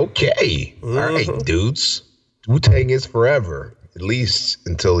like, yeah, okay. All right, dudes. Wu-Tang is forever, at least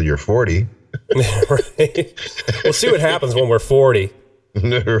until you're 40. Right. We'll see what happens when we're 40.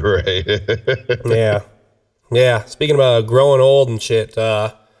 Right. Yeah. Yeah. Speaking about growing old and shit,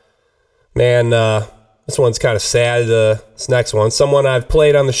 man, this one's kind of sad. This next one, someone I've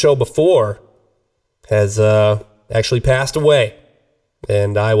played on the show before has actually passed away.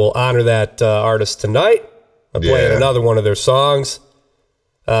 And I will honor that artist tonight. I'm playing another one of their songs.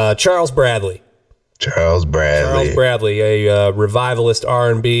 Charles Bradley. Charles Bradley, a revivalist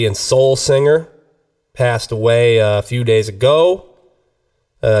R&B and soul singer, passed away a few days ago.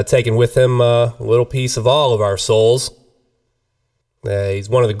 Taking with him a little piece of all of our souls. He's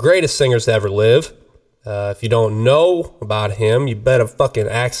one of the greatest singers to ever live. If you don't know about him, you better fucking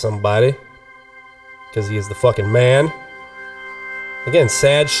ask somebody, because he is the fucking man. Again,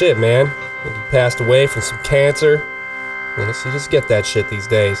 sad shit, man. He passed away from some cancer. You just get that shit these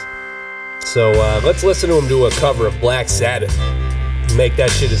days. So let's listen to him do a cover of Black Sabbath. Make that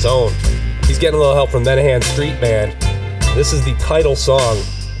shit his own. He's getting a little help from Menahan Street Band. This is the title song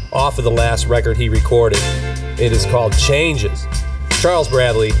off of the last record he recorded. It is called Changes. Charles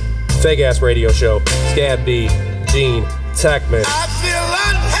Bradley, Fake Ass Radio Show, Scav D, Gean Techman. I feel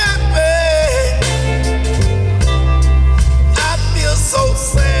unhappy. I feel so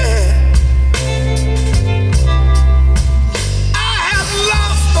sad. I have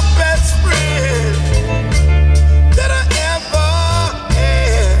lost the best friend that I ever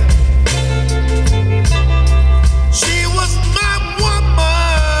had. She was my woman.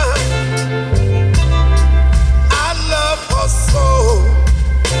 I love her so.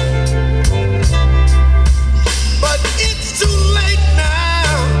 But it's too late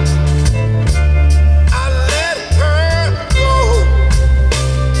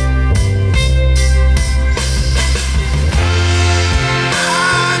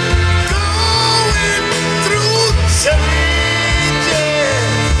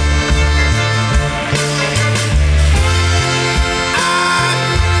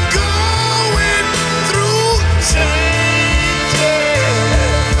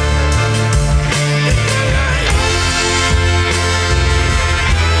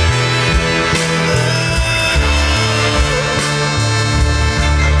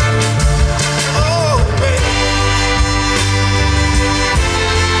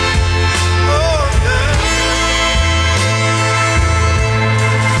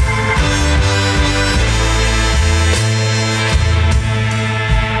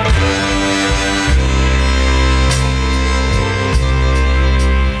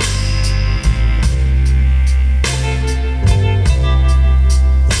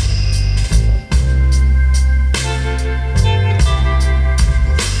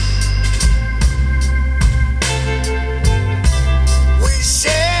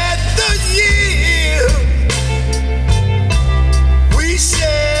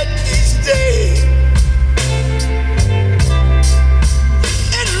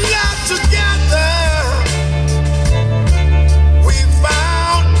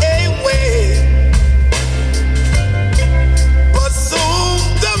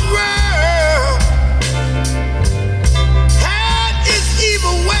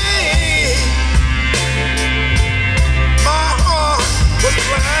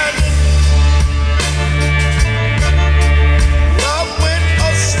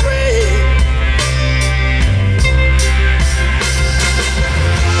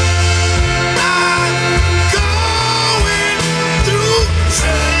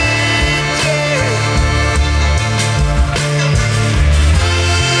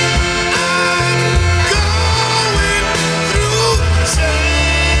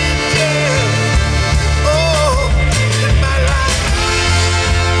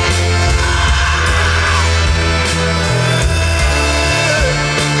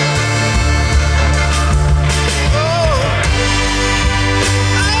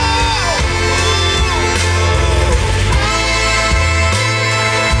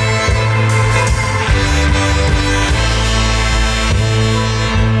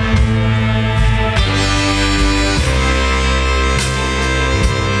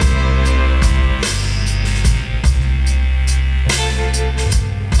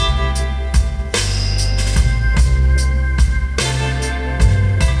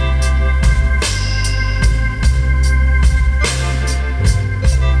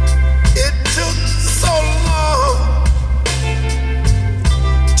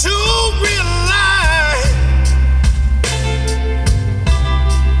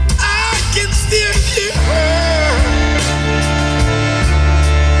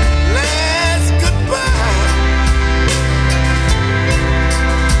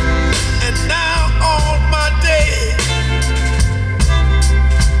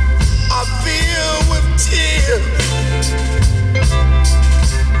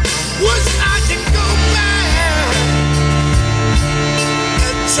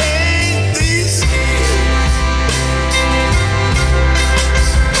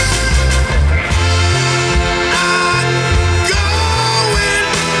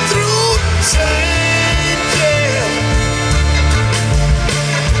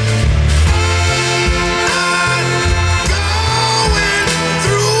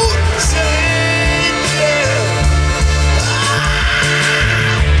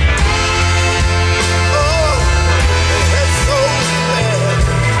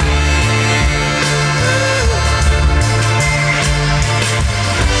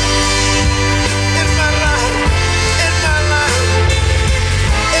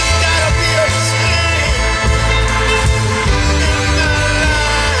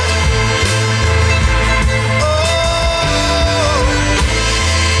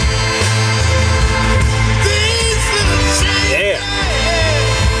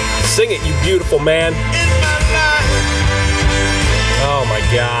Sing it, you beautiful man. in my life. Oh my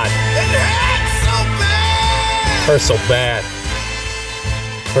God. It hurts so bad. Hurts so bad.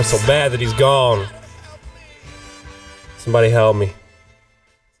 Hurts so bad that he's gone. Somebody help me.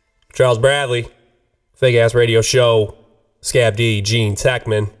 Charles Bradley, Fake Ass Radio Show, Scav D, Gean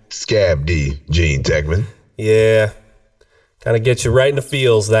Techman. Scav D, Gean Techman. Yeah. Kind of gets you right in the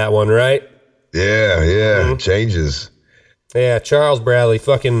feels, that one, right? Yeah. Changes. Yeah, Charles Bradley,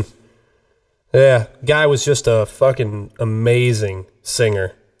 fucking... Yeah, guy was just a fucking amazing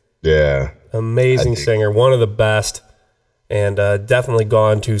singer. Yeah. Amazing singer, one of the best, and definitely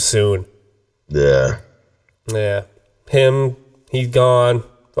gone too soon. Yeah. Yeah. Him, he's gone.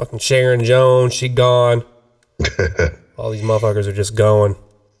 Fucking Sharon Jones, she gone. All these motherfuckers are just going.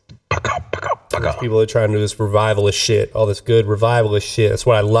 These people are trying to do this revivalist shit. All this good revivalist shit. That's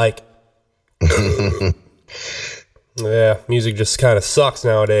what I like. Yeah, music just kind of sucks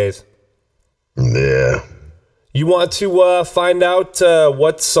nowadays. Yeah. You want to find out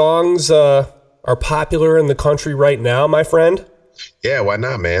what songs are popular in the country right now, my friend? Yeah, why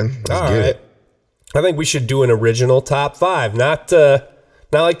not, man? Let's get it. I think we should do an original top 5, not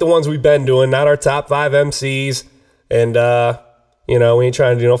like the ones we've been doing, not our top 5 MCs, and we ain't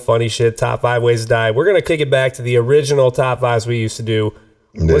trying to do no funny shit, top 5 ways to die. We're gonna kick it back to the original top 5s we used to do.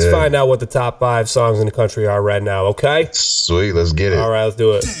 Yeah. Let's find out what the top 5 songs in the country are right now, okay? Sweet, let's get it. All right, let's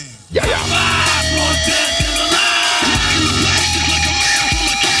do it. Yeah.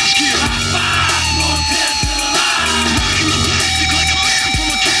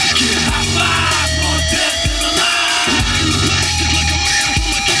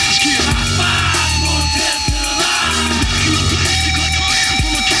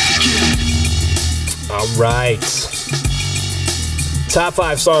 All right. Top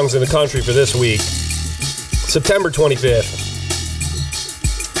 5 songs in the country for this week. September 25th.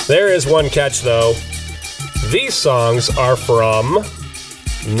 There is one catch, though. These songs are from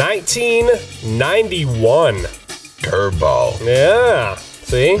 1991. Curveball. Yeah.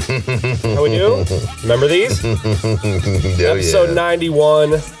 See? How we do? Remember these? Episode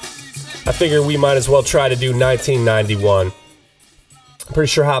 91. I figure we might as well try to do 1991. I'm pretty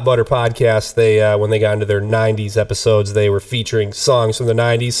sure Hot Butter Podcast, they when they got into their 90s episodes, they were featuring songs from the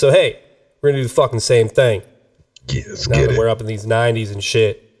 90s. So, hey, we're going to do the fucking same thing. Yes, now get that it. we're up in these 90s and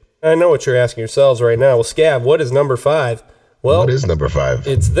shit. I know what you're asking yourselves right now. Well, Scav, what is number 5? Well, What is number 5?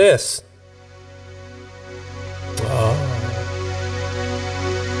 it's this.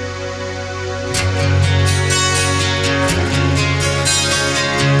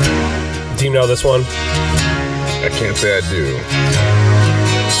 Do you know this one? I can't say I do.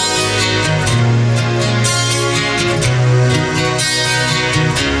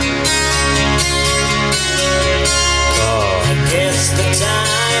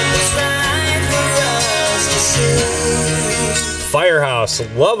 Firehouse,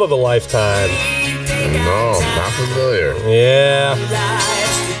 Love of a Lifetime. No, not familiar. Yeah.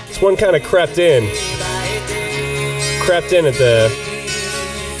 This one kind of crept in. Crept in at the,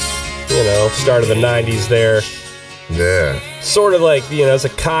 start of the 90s there. Yeah. Sort of like, it's a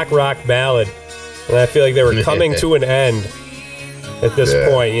cock rock ballad. And I feel like they were coming to an end at this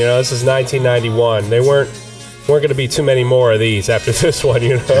point. This is 1991. They weren't going to be too many more of these after this one,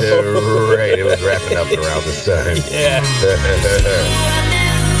 Yeah, right. It was wrapping up around this time. Yeah.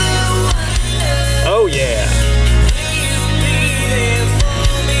 Oh, yeah.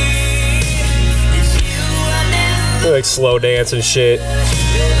 Like slow dance and shit.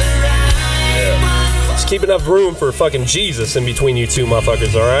 Just keep enough room for fucking Jesus in between you two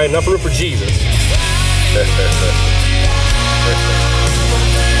motherfuckers, alright? Enough room for Jesus.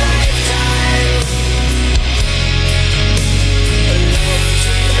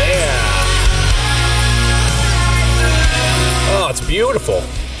 Oh, it's beautiful.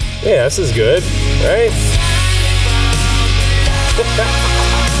 Yeah, this is good, right?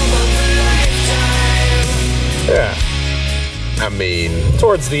 Yeah. I mean,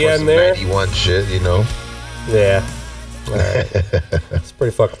 towards the end there. 91 shit, Yeah. All right. It's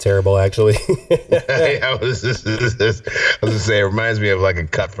pretty fucking terrible, actually. I was just saying, it reminds me of like a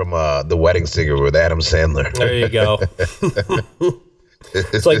cut from The Wedding Singer with Adam Sandler. There you go.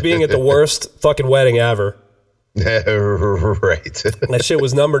 It's like being at the worst fucking wedding ever. Right. That shit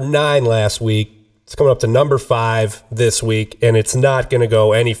was number 9 last week. It's coming up to number 5 this week, and it's not going to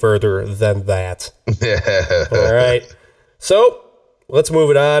go any further than that. All right. So, let's move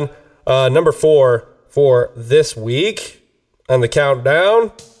it on. Number 4 for this week on the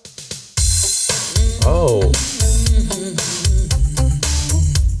countdown. Oh,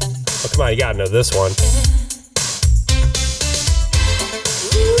 come on, you got to know this one.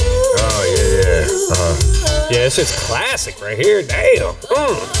 Yeah, it's just classic right here. Damn.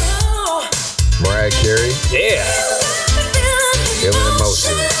 Mariah Carey. Yeah. Feeling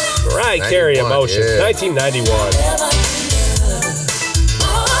Emotion. Mariah Carey, Emotions. Yeah. 1991.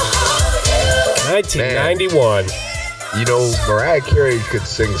 1991. You know, Mariah Carey could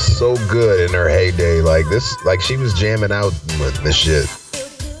sing so good in her heyday. Like she was jamming out with this shit.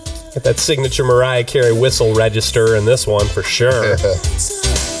 Got that signature Mariah Carey whistle register in this one for sure.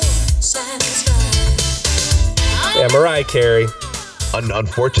 Yeah, Mariah Carey.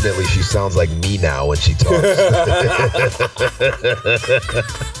 Unfortunately, she sounds like me now when she talks.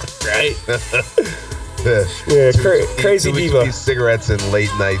 Right? Yeah, crazy diva. These cigarettes and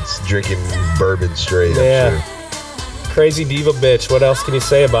late nights drinking bourbon straight. Yeah. I'm sure. Crazy diva bitch. What else can you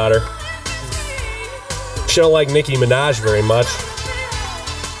say about her? She don't like Nicki Minaj very much.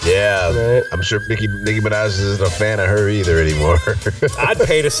 Yeah, right. I'm sure Nicki Minaj isn't a fan of her either anymore. I'd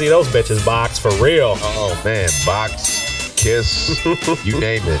pay to see those bitches box for real. Oh man, box, kiss, you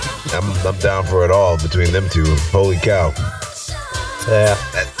name it. I'm down for it all between them two. Holy cow. Yeah.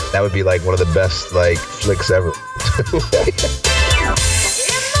 That would be like one of the best like flicks ever.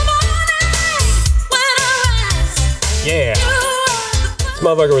 Yeah. This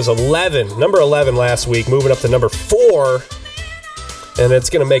motherfucker was number 11 last week, moving up to number 4. And it's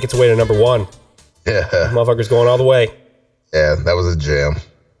going to make its way to number 1. Yeah. Motherfucker's going all the way. Yeah, that was a jam.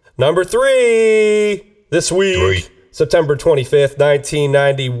 Number 3 this week, September 25th,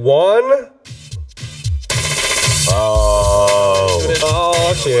 1991.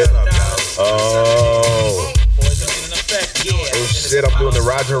 Oh, shit. Oh, shit, I'm doing the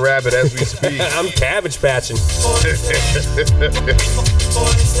Roger Rabbit as we speak. I'm cabbage patching.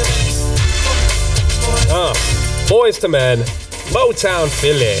 Boys to Men, Motown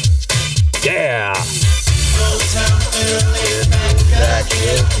Philly. Yeah.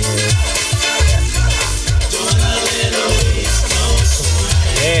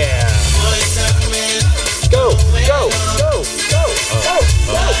 Yeah. Go, go, go, go, go, go,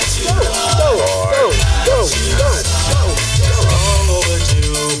 go, go, go, go, go. All over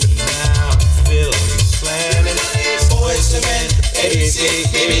you now, feeling slamming. Boys to Men, ABC.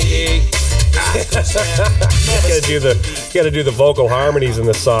 Gotta do the vocal harmonies in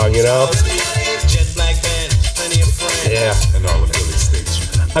the song, you know? Yeah. And all the Philly steaks you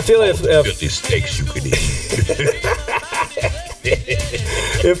can eat. I feel if Philly steaks you could eat.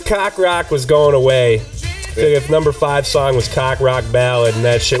 if cock rock was going away, if number 5 song was cock rock ballad and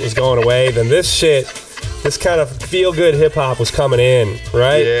that shit was going away, then this kind of feel good hip hop was coming in,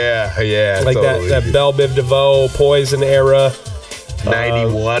 right? Yeah, like totally. that Belle Biv DeVoe, Poison era.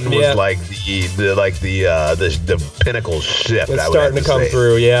 91 was like the pinnacle shift. It's I would starting have to come say.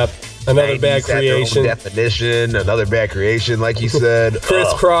 through. Yep. Another 90s bad had their own creation. Definition. Another bad creation, like you said.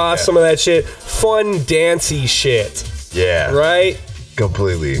 Crisscross, some of that shit. Fun, dancey shit. Yeah. Right?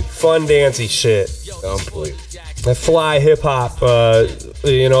 Completely. Fun, dancey shit. Completely. That fly hip hop,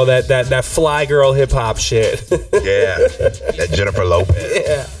 that fly girl hip hop shit. Yeah. That Jennifer Lopez.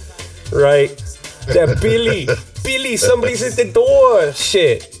 Yeah. Right? That Billy, somebody's at the door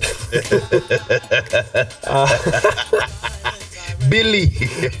shit. Billy,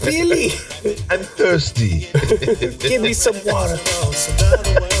 I'm thirsty. Give me some water.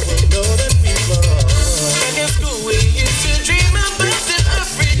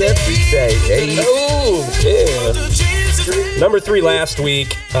 Every day, eh? Oh, yeah. Number 3 last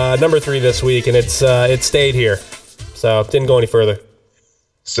week, number 3 this week, and it stayed here. So it didn't go any further.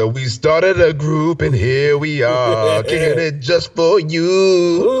 So we started a group, and here we are, kicking it just for you.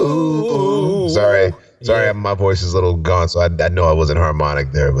 Ooh. Sorry, Yeah. my voice is a little gone, so I know I wasn't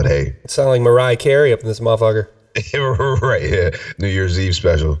harmonic there, but hey. It sounded like Mariah Carey up in this motherfucker. Right here, New Year's Eve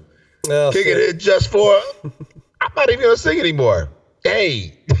special. Oh, Kicking it just for, I'm not even gonna sing anymore.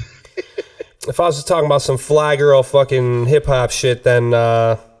 Hey. If I was just talking about some fly girl fucking hip hop shit, then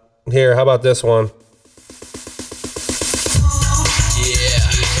here, how about this one?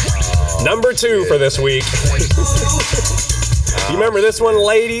 Number 2 for this week. You remember this one,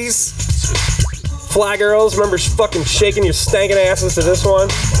 ladies? Fly girls, remember fucking shaking your stankin' asses to this one?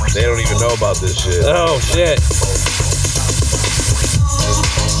 They don't even know about this shit. Oh, shit.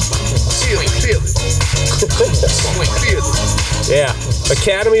 Feel it. Yeah.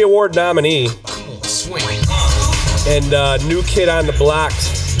 Academy Award nominee. And New Kid on the Block,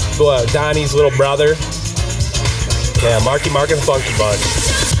 Donnie's little brother. Yeah, Marky Mark and Funky Bunch.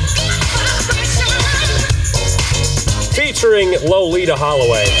 Featuring Lolita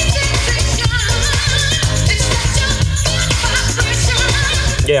Holloway.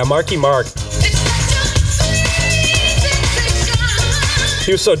 Yeah, Marky Mark.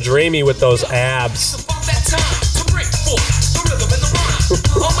 He was so dreamy with those abs.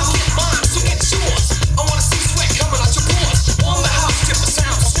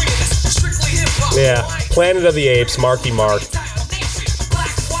 Yeah, Planet of the Apes, Marky Mark.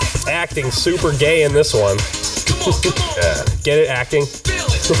 Acting super gay in this one. Yeah. Get it? Acting?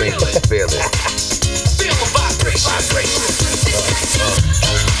 Feel it.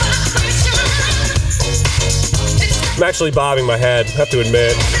 I'm actually bobbing my head, have to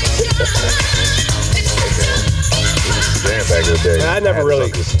admit. Damn, back in the day. I never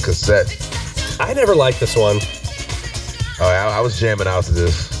really... Cassette. I never liked this one. Oh, I was jamming out to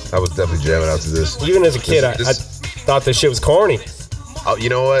this. I was definitely jamming out to this. Even as a kid, I thought this shit was corny. Oh, you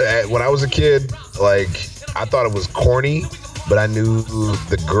know what? When I was a kid, like, I thought it was corny, but I knew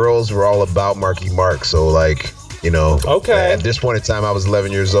the girls were all about Marky Mark. So, like, you know, okay. At this point in time, I was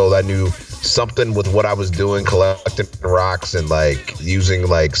 11 years old. I knew something with what I was doing, collecting rocks and like using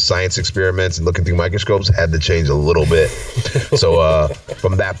like science experiments and looking through microscopes had to change a little bit. So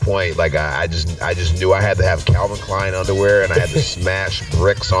from that point, like I just knew I had to have Calvin Klein underwear and I had to smash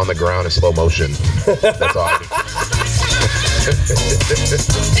bricks on the ground in slow motion. That's all I knew.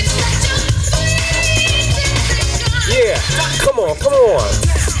 Yeah, come on.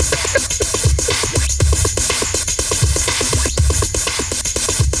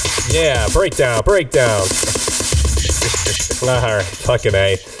 Yeah, breakdown. All right, fucking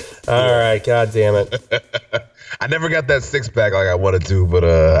A. All right, god damn it. I never got that six pack like I wanted to, but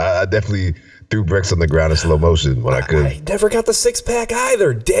I definitely threw bricks on the ground in slow motion when I could. I never got the six pack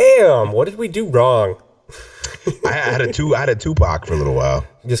either. Damn, what did we do wrong? I had a Tupac for a little while.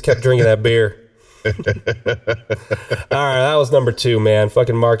 Just kept drinking that beer. All right, that was number 2, man.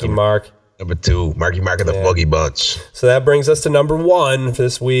 Fucking Marky Mark. Number 2, Marky Mark and the Buggy Bunch. So that brings us to number 1 for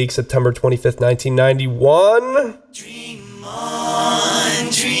this week, September 25th, 1991. Dream on,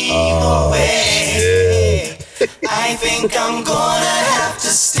 dream away. I think I'm gonna have to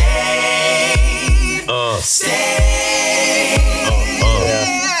stay.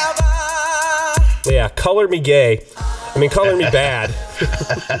 Yeah, color me gay. I mean, color me bad.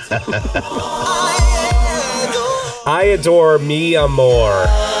 I adore mi amor.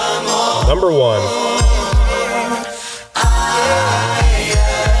 Number 1.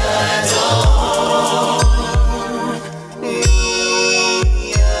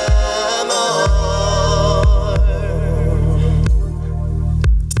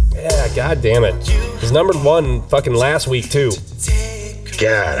 Yeah, god damn it. It was number 1 fucking last week, too.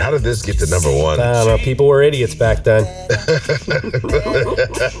 God, how did this get to number 1? I don't know. People were idiots back then.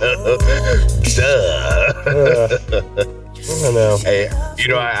 I don't know. Hey, you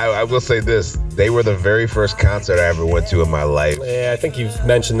know, I will say this. They were the very first concert I ever went to in my life. Yeah, I think you've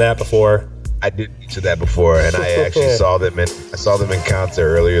mentioned that before. I did mention that before, and I actually saw them in concert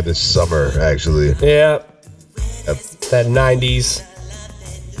earlier this summer, actually. Yeah. That 90s.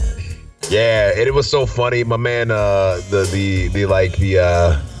 Yeah, and it was so funny. My man, the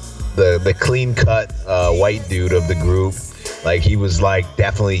clean cut white dude of the group, like he was like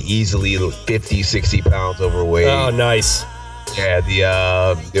definitely easily 50, 60 pounds overweight. Oh, nice. Yeah,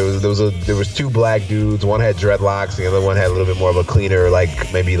 there was 2 black dudes. One had dreadlocks, the other one had a little bit more of a cleaner,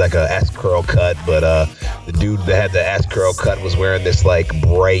 like maybe like a S curl cut. But the dude that had the S curl cut was wearing this like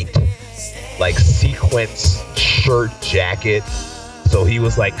bright, like sequence shirt jacket. So he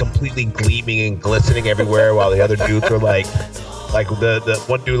was like completely gleaming and glistening everywhere, while the other dudes were like the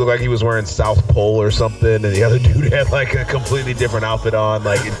one dude looked like he was wearing South Pole or something, and the other dude had like a completely different outfit on.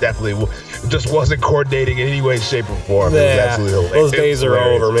 Like it definitely just wasn't coordinating in any way, shape, or form. Yeah, it was absolutely hilarious. those days are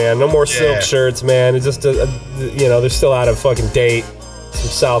over, man. No more silk shirts, man. It's just, they're still out of fucking date. Some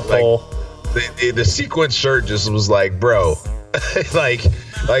South Pole. The sequence shirt just was like, bro, like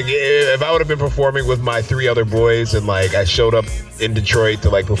if I would have been performing with my 3 other boys and like I showed up in Detroit to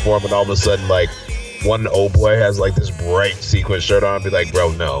like perform, and all of a sudden like one old boy has like this bright sequin shirt on, I'd be like,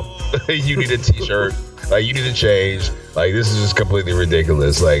 bro, no. You need a t-shirt. Like, you need to change. Like, this is just completely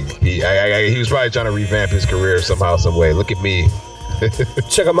ridiculous. Like, he was probably trying to revamp his career somehow, some way. Look at me.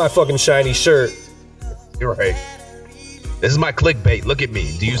 Check out my fucking shiny shirt. You're right. This is my clickbait. Look at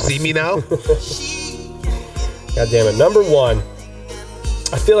me. Do you see me now? God damn it. Number 1.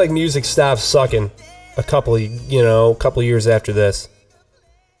 I feel like music stopped sucking a couple years after this.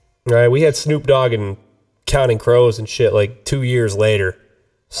 Right, we had Snoop Dogg and Counting Crows and shit like 2 years later.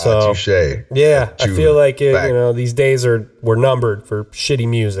 So touché. Yeah, I feel like Fact. these days were numbered for shitty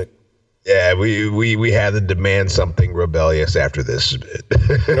music. Yeah, we had to demand something rebellious after this.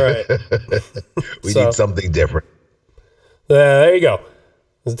 Right. We need something different. There you go.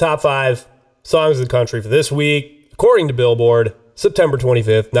 The top 5 songs of the country for this week, according to Billboard. September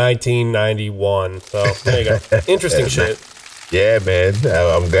 25th, 1991. So there you go. Interesting shit. Yeah, man.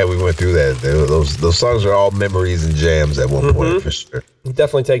 I'm glad we went through that. Those songs are all memories and jams at one point, for sure. It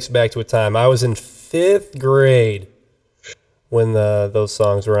definitely takes you back to a time. I was in 5th grade when those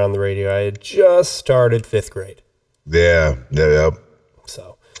songs were on the radio. I had just started 5th grade. Yeah.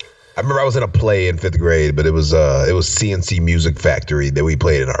 So I remember I was in a play in 5th grade, but it was CNC Music Factory that we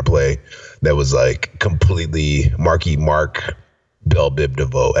played in our play. That was like completely Marky Mark, Bell Biv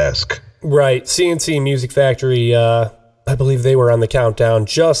DeVoe-esque. Right. CNC Music Factory, I believe they were on the countdown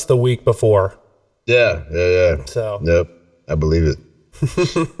just the week before. Yeah. So. Yep. I believe it.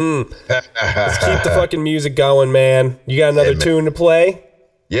 Let's keep the fucking music going, man. You got another tune to play?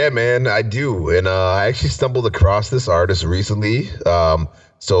 Yeah, man, I do. And I actually stumbled across this artist recently.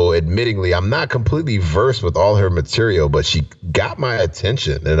 So admittingly, I'm not completely versed with all her material, but she got my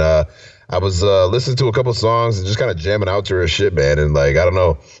attention. And I was listening to a couple songs and just kind of jamming out to her shit, man. And like, I don't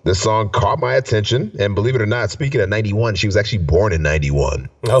know, this song caught my attention. And believe it or not, speaking of 91, she was actually born in 91.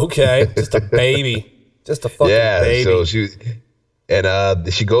 Okay, just a baby. Just a fucking baby. So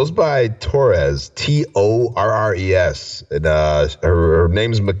she goes by Torres, Torres. And her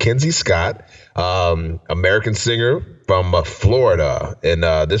name's Mackenzie Scott, American singer from Florida. And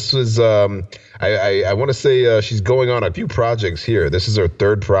this was, I want to say she's going on a few projects here. This is her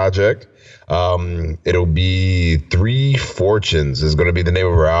 3rd project. It'll be 3 Fortunes is going to be the name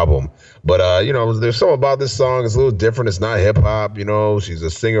of her album. But, there's something about this song. It's a little different. It's not hip hop. She's a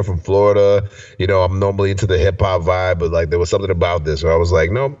singer from Florida. I'm normally into the hip hop vibe, but like there was something about this where I was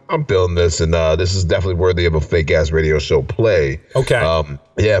like, no, I'm feeling this. And this is definitely worthy of a fake ass radio show play. Okay.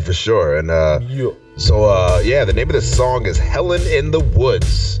 Yeah, for sure. And so, the name of the song is Helen in the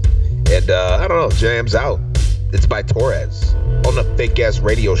Woods. And I don't know, jams out. It's by Torres on the fake ass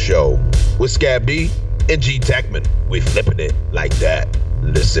radio show with Scav D and Gean Techman. We flipping it like that.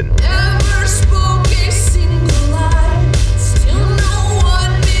 Listen. Never spoke a single lie. Still no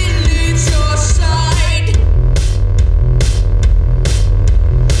one believes your side.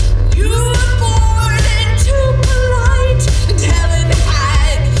 You were born and too polite, and Helen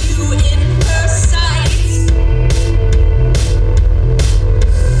had you in her sights.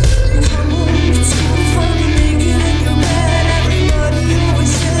 Come home from school, funny, naked in your bed. Everybody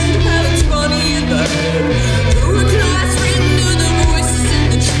always said Helen's funny in the head. Through a class written to the voices in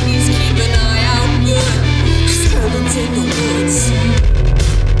the trees, keep an eye out good, 'cause Helen's in the woods.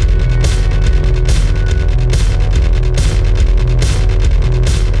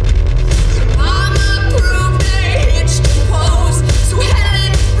 Mama proved a hitch to pose, so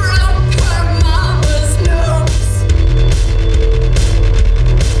Helen broke her mama's nose.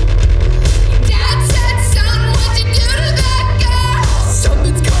 Your dad said, son, what'd you do to that girl?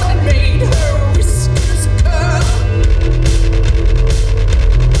 Something's gone and made her whiskers curl.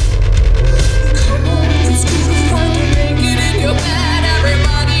 Come home from school to find her naked in your bed.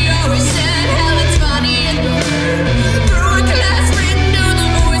 Everybody always said Helen's funny in the head. Through a class written to the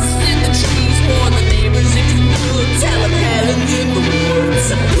voices in the trees, warn the neighbors if you could. Tell them Helen's in the woods.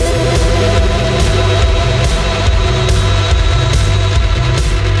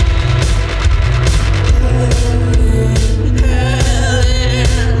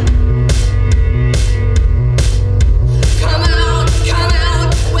 Come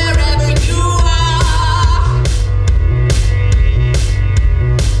out, wherever you are.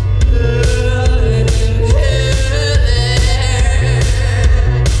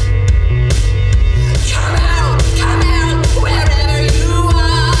 Come out, wherever you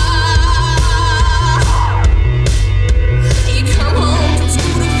are. You come home from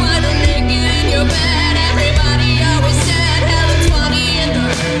school to find her naked in your bed. Everybody always said Helen's funny in the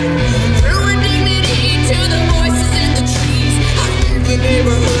head. Threw her dignity to the voices in the trees. I leave the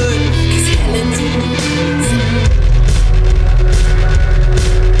neighborhood, 'cause Helen's in the woods.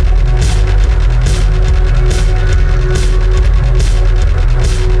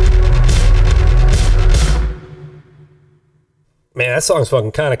 Man, that song's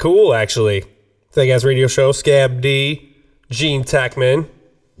fucking kind of cool, actually. Fake ass radio show, Scav D, Gean Techman,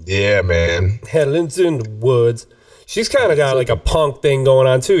 Yeah, man. Helen's in the Woods. She's kind of got like a punk thing going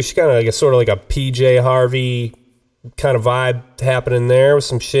on too. She's kind of like a sort of like a PJ Harvey kind of vibe happening there with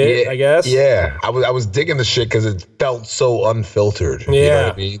some shit, I guess. Yeah, I was digging the shit because it felt so unfiltered. Yeah. You know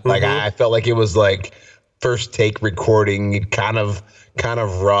what I mean? Like I felt like it was like first take recording, kind of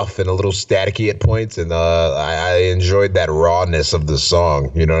rough and a little staticky at points, and I enjoyed that rawness of the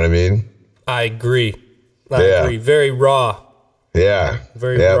song. You know what I mean? I agree. I agree. Very raw. Yeah.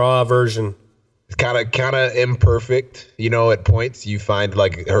 Very raw version. kind of imperfect, at points. You find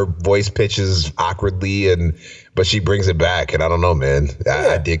like her voice pitches awkwardly, but she brings it back, and I don't know, man.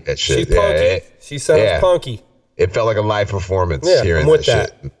 I dig that shit. She's punky. She sounds punky. It felt like a live performance hearing I'm with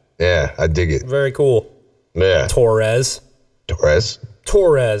that shit. Yeah, I dig it. Very cool. Yeah. Torres.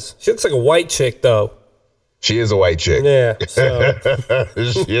 She looks like a white chick, though. She is a white chick. Yeah. So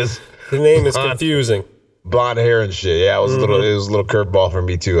she is. The name is confusing. Blonde hair and shit. Yeah, it was a little curveball for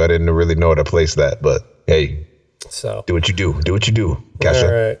me too. I didn't really know where to place that, but hey, so do what you do. Do what you do, Kasha.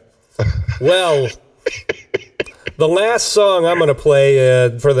 All right. Well, the last song I'm gonna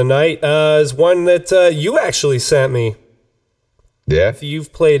play for the night is one that you actually sent me. Yeah.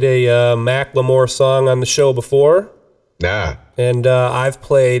 You've played a Macklemore song on the show before. Nah. And I've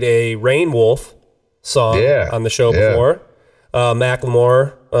played a Rain Wolf song on the show before.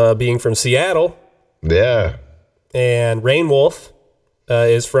 Macklemore being from Seattle. Yeah. And Rain Wolf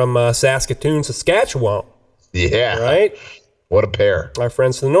is from Saskatoon, Saskatchewan. Yeah. Right? What a pair. Our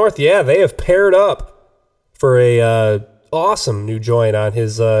friends to the north. Yeah, they have paired up for a awesome new joint on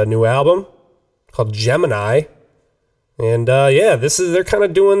his new album called Gemini. And they're kind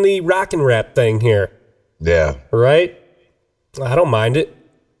of doing the rock and rap thing here. Yeah. Right? I don't mind it.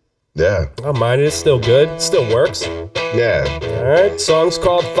 Yeah. I don't mind it. It's still good. It still works. Yeah. All right. Song's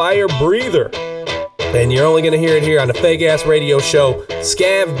called Fire Breather. And you're only going to hear it here on the Fake Ass Radio Show.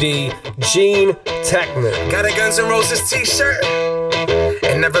 Scav D, Gean Techman. Got a Guns N' Roses t-shirt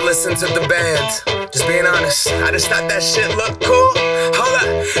and never listened to the band. Just being honest, I just thought that shit looked cool. Hold up,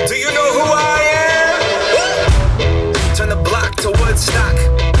 do you know who I am? Turn the block to Woodstock.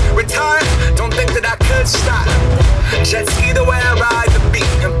 Retire, don't think that I could stop. Jet ski the way I ride the beat.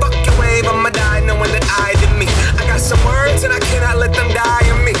 And fuck your wave, I'ma die knowing that I did me. I got some words and I cannot let them die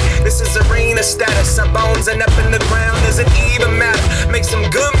in me. This is arena status, our bones end up in the ground, doesn't even matter. Make some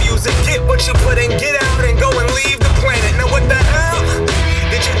good music, get what you put in, get out and go and leave the planet. Now what the hell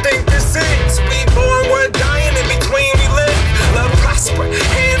did you think this is? We born, we're dying, in between we live. Love prosper,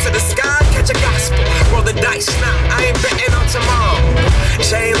 hands to the sky, catch a gospel. Roll the dice, nah, I ain't betting on tomorrow.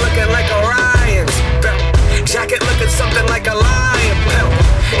 Chain looking like Orion's belt. Jacket looking something like a lion belt.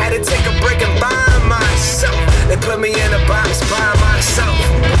 Had to take a break and find myself. They put me in a box by myself.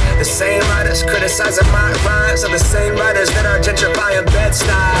 The same writers criticizing my rhymes are the same writers that are gentrifying Bed-Stuy.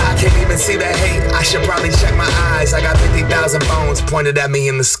 I can't even see the hate, I should probably check my eyes. I got 50,000 bones pointed at me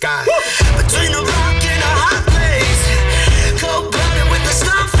in the sky. Between a rock and a hot place, cold-blooded with a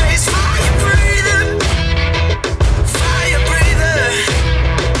stump face. Fire breather, fire breather.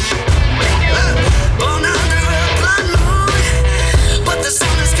 Born under a blood moon, but the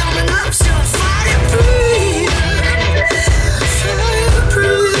sun is coming up soon. Fire breather, fire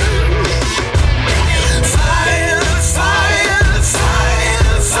breather. Fire, fire,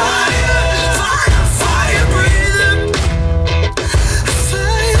 fire, fire, fire, fire breather.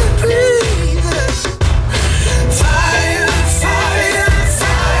 Fire breather. Fire, fire,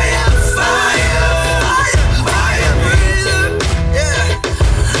 fire, fire, fire breather. Yeah,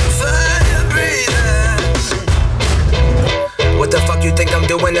 fire breather. What the fuck you think I'm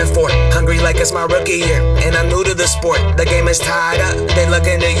doing it for? Hungry like it's my rookie year, and I'm new to the sport. The game is tied up, they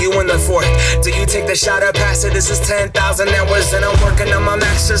looking at you in the fourth. Do you take the shot or pass it? This is 10,000 hours, and I'm working on my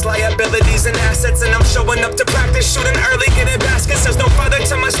master's liabilities and assets, and I'm showing up to practice, shooting early, getting baskets. There's no further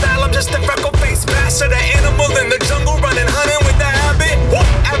to my style, I'm just a freckle-faced bastard, an animal in the jungle, running, hunting with the habit.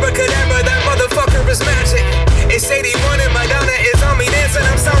 Abracadabra, that motherfucker is magic. It's 81 and Madonna is on me dancing.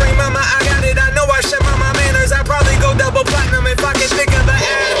 I'm sorry, mama, I got it. I know I should mind my manners. I'd probably go double platinum if I can think of the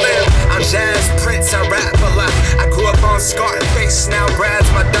ad-lib. I'm Jazz Prince, I rap a lot. I grew up on Scarface, now Brad's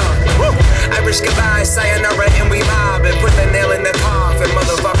my dog. Woo! Irish goodbye, sayonara, and we mob. And put the nail in the coffin,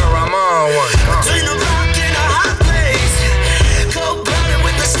 motherfucker, I'm on one. Between a rock and a hot place, cold-blooded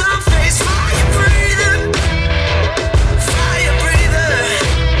with a stump face. Fire breather, fire breather.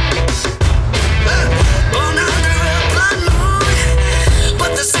 Born under a blood moon,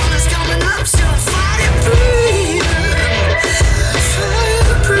 but the sun is coming up soon. Fire breather,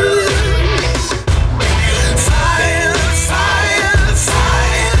 fire breather. Fire, fire, fire,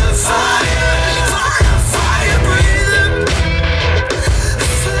 fire, fire, fire breather.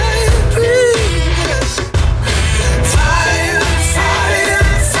 Fire breather. Fire, fire,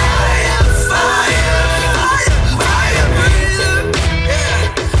 fire, fire, fire breather. Yeah,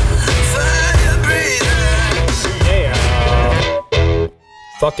 fire breather. Yeah.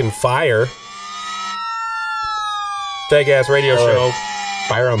 Fucking fire. Fake Ass Radio Show.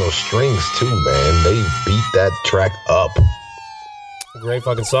 Fire on those strings too, man. They beat that track up. Great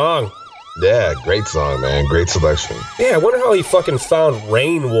fucking song. Yeah, great song, man. Great selection. Yeah, I wonder how he fucking found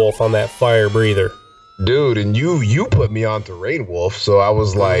Rain Wolf on that fire breather. Dude, and you put me on to Rain Wolf, so I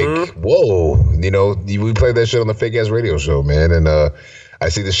was like, whoa. You know, we played that shit on the Fake Ass Radio Show, man. And I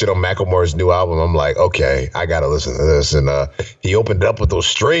see this shit on Macklemore's new album. I'm like, okay, I got to listen to this. And he opened it up with those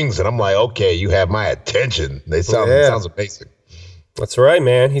strings, and I'm like, okay, you have my attention. It sounds amazing. That's right,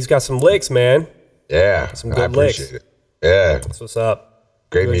 man. He's got some licks, man. Yeah, some good licks. It. Yeah. That's what's up.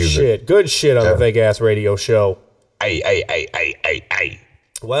 Great good music. Shit. Good shit on the Fake Ass Radio Show. Ay.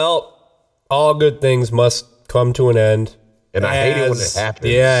 Well, all good things must come to an end. And I hate it when it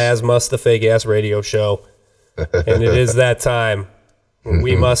happens. Yeah, as must the Fake Ass Radio Show. And it is that time.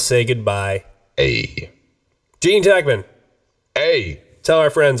 We must say goodbye. Hey. Gean Techman. Hey. Tell our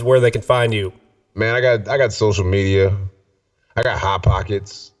friends where they can find you. Man, I got social media. I got Hot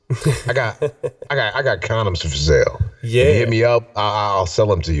Pockets. I got condoms for sale. Yeah. If you hit me up, I'll sell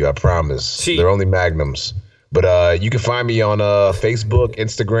them to you. I promise. Cheap. They're only magnums. But you can find me on Facebook,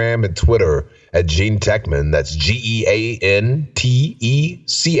 Instagram, and Twitter at Gean Techman. That's GeanTechman.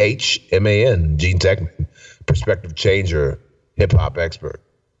 Gean Techman. Perspective changer, hip hop expert.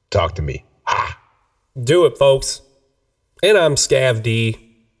 Talk to me. Do it, folks. And I'm Scav D.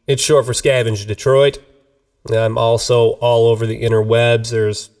 It's short for Scavenge Detroit. I'm also all over the interwebs.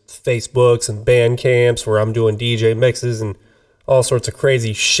 There's Facebooks and Bandcamps where I'm doing DJ mixes and all sorts of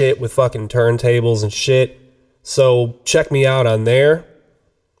crazy shit with fucking turntables and shit. So check me out on there.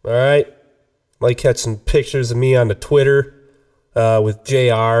 All right. Might catch some pictures of me on the Twitter with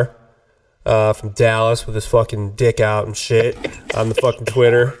JR from Dallas with his fucking dick out and shit on the fucking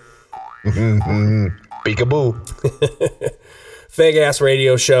Twitter. Peekaboo. Fake Ass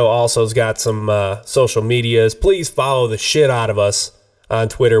Radio Show also has got some social medias. Please follow the shit out of us on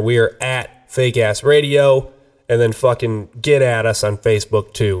Twitter. We are at Fake Ass Radio. And then fucking get at us on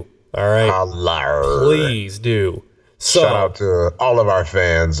Facebook too. All right? Holler. Please do. So, shout out to all of our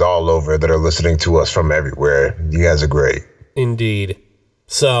fans all over that are listening to us from everywhere. You guys are great. Indeed.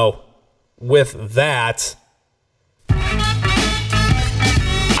 So, with that,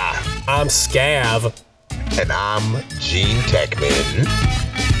 I'm Scav. And I'm Gean Techman.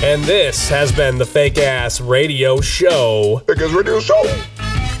 And this has been the Fake Ass Radio Show. Fake Ass Radio Show.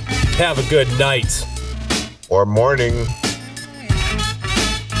 Have a good night. Or morning.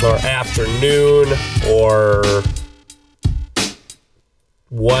 Or afternoon. Or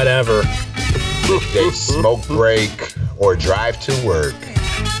whatever. Day smoke break. Or drive to work.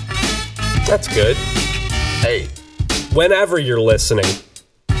 That's good. Hey. Whenever you're listening.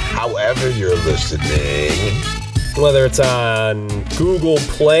 However you're listening. Whether it's on Google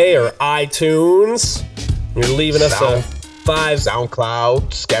Play or iTunes. You're leaving us a 5.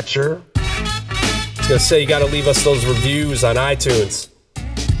 SoundCloud, Sketcher. I was going to say, you got to leave us those reviews on iTunes.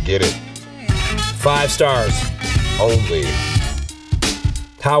 Get it. 5 stars. Only.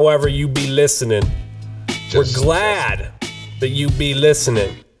 However you be listening. We're glad that you be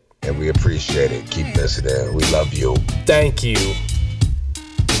listening. And we appreciate it. Keep listening. We love you. Thank you.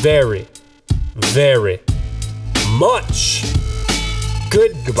 Very, very much.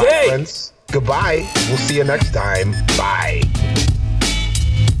 Goodbye, friends. Goodbye. We'll see you next time. Bye.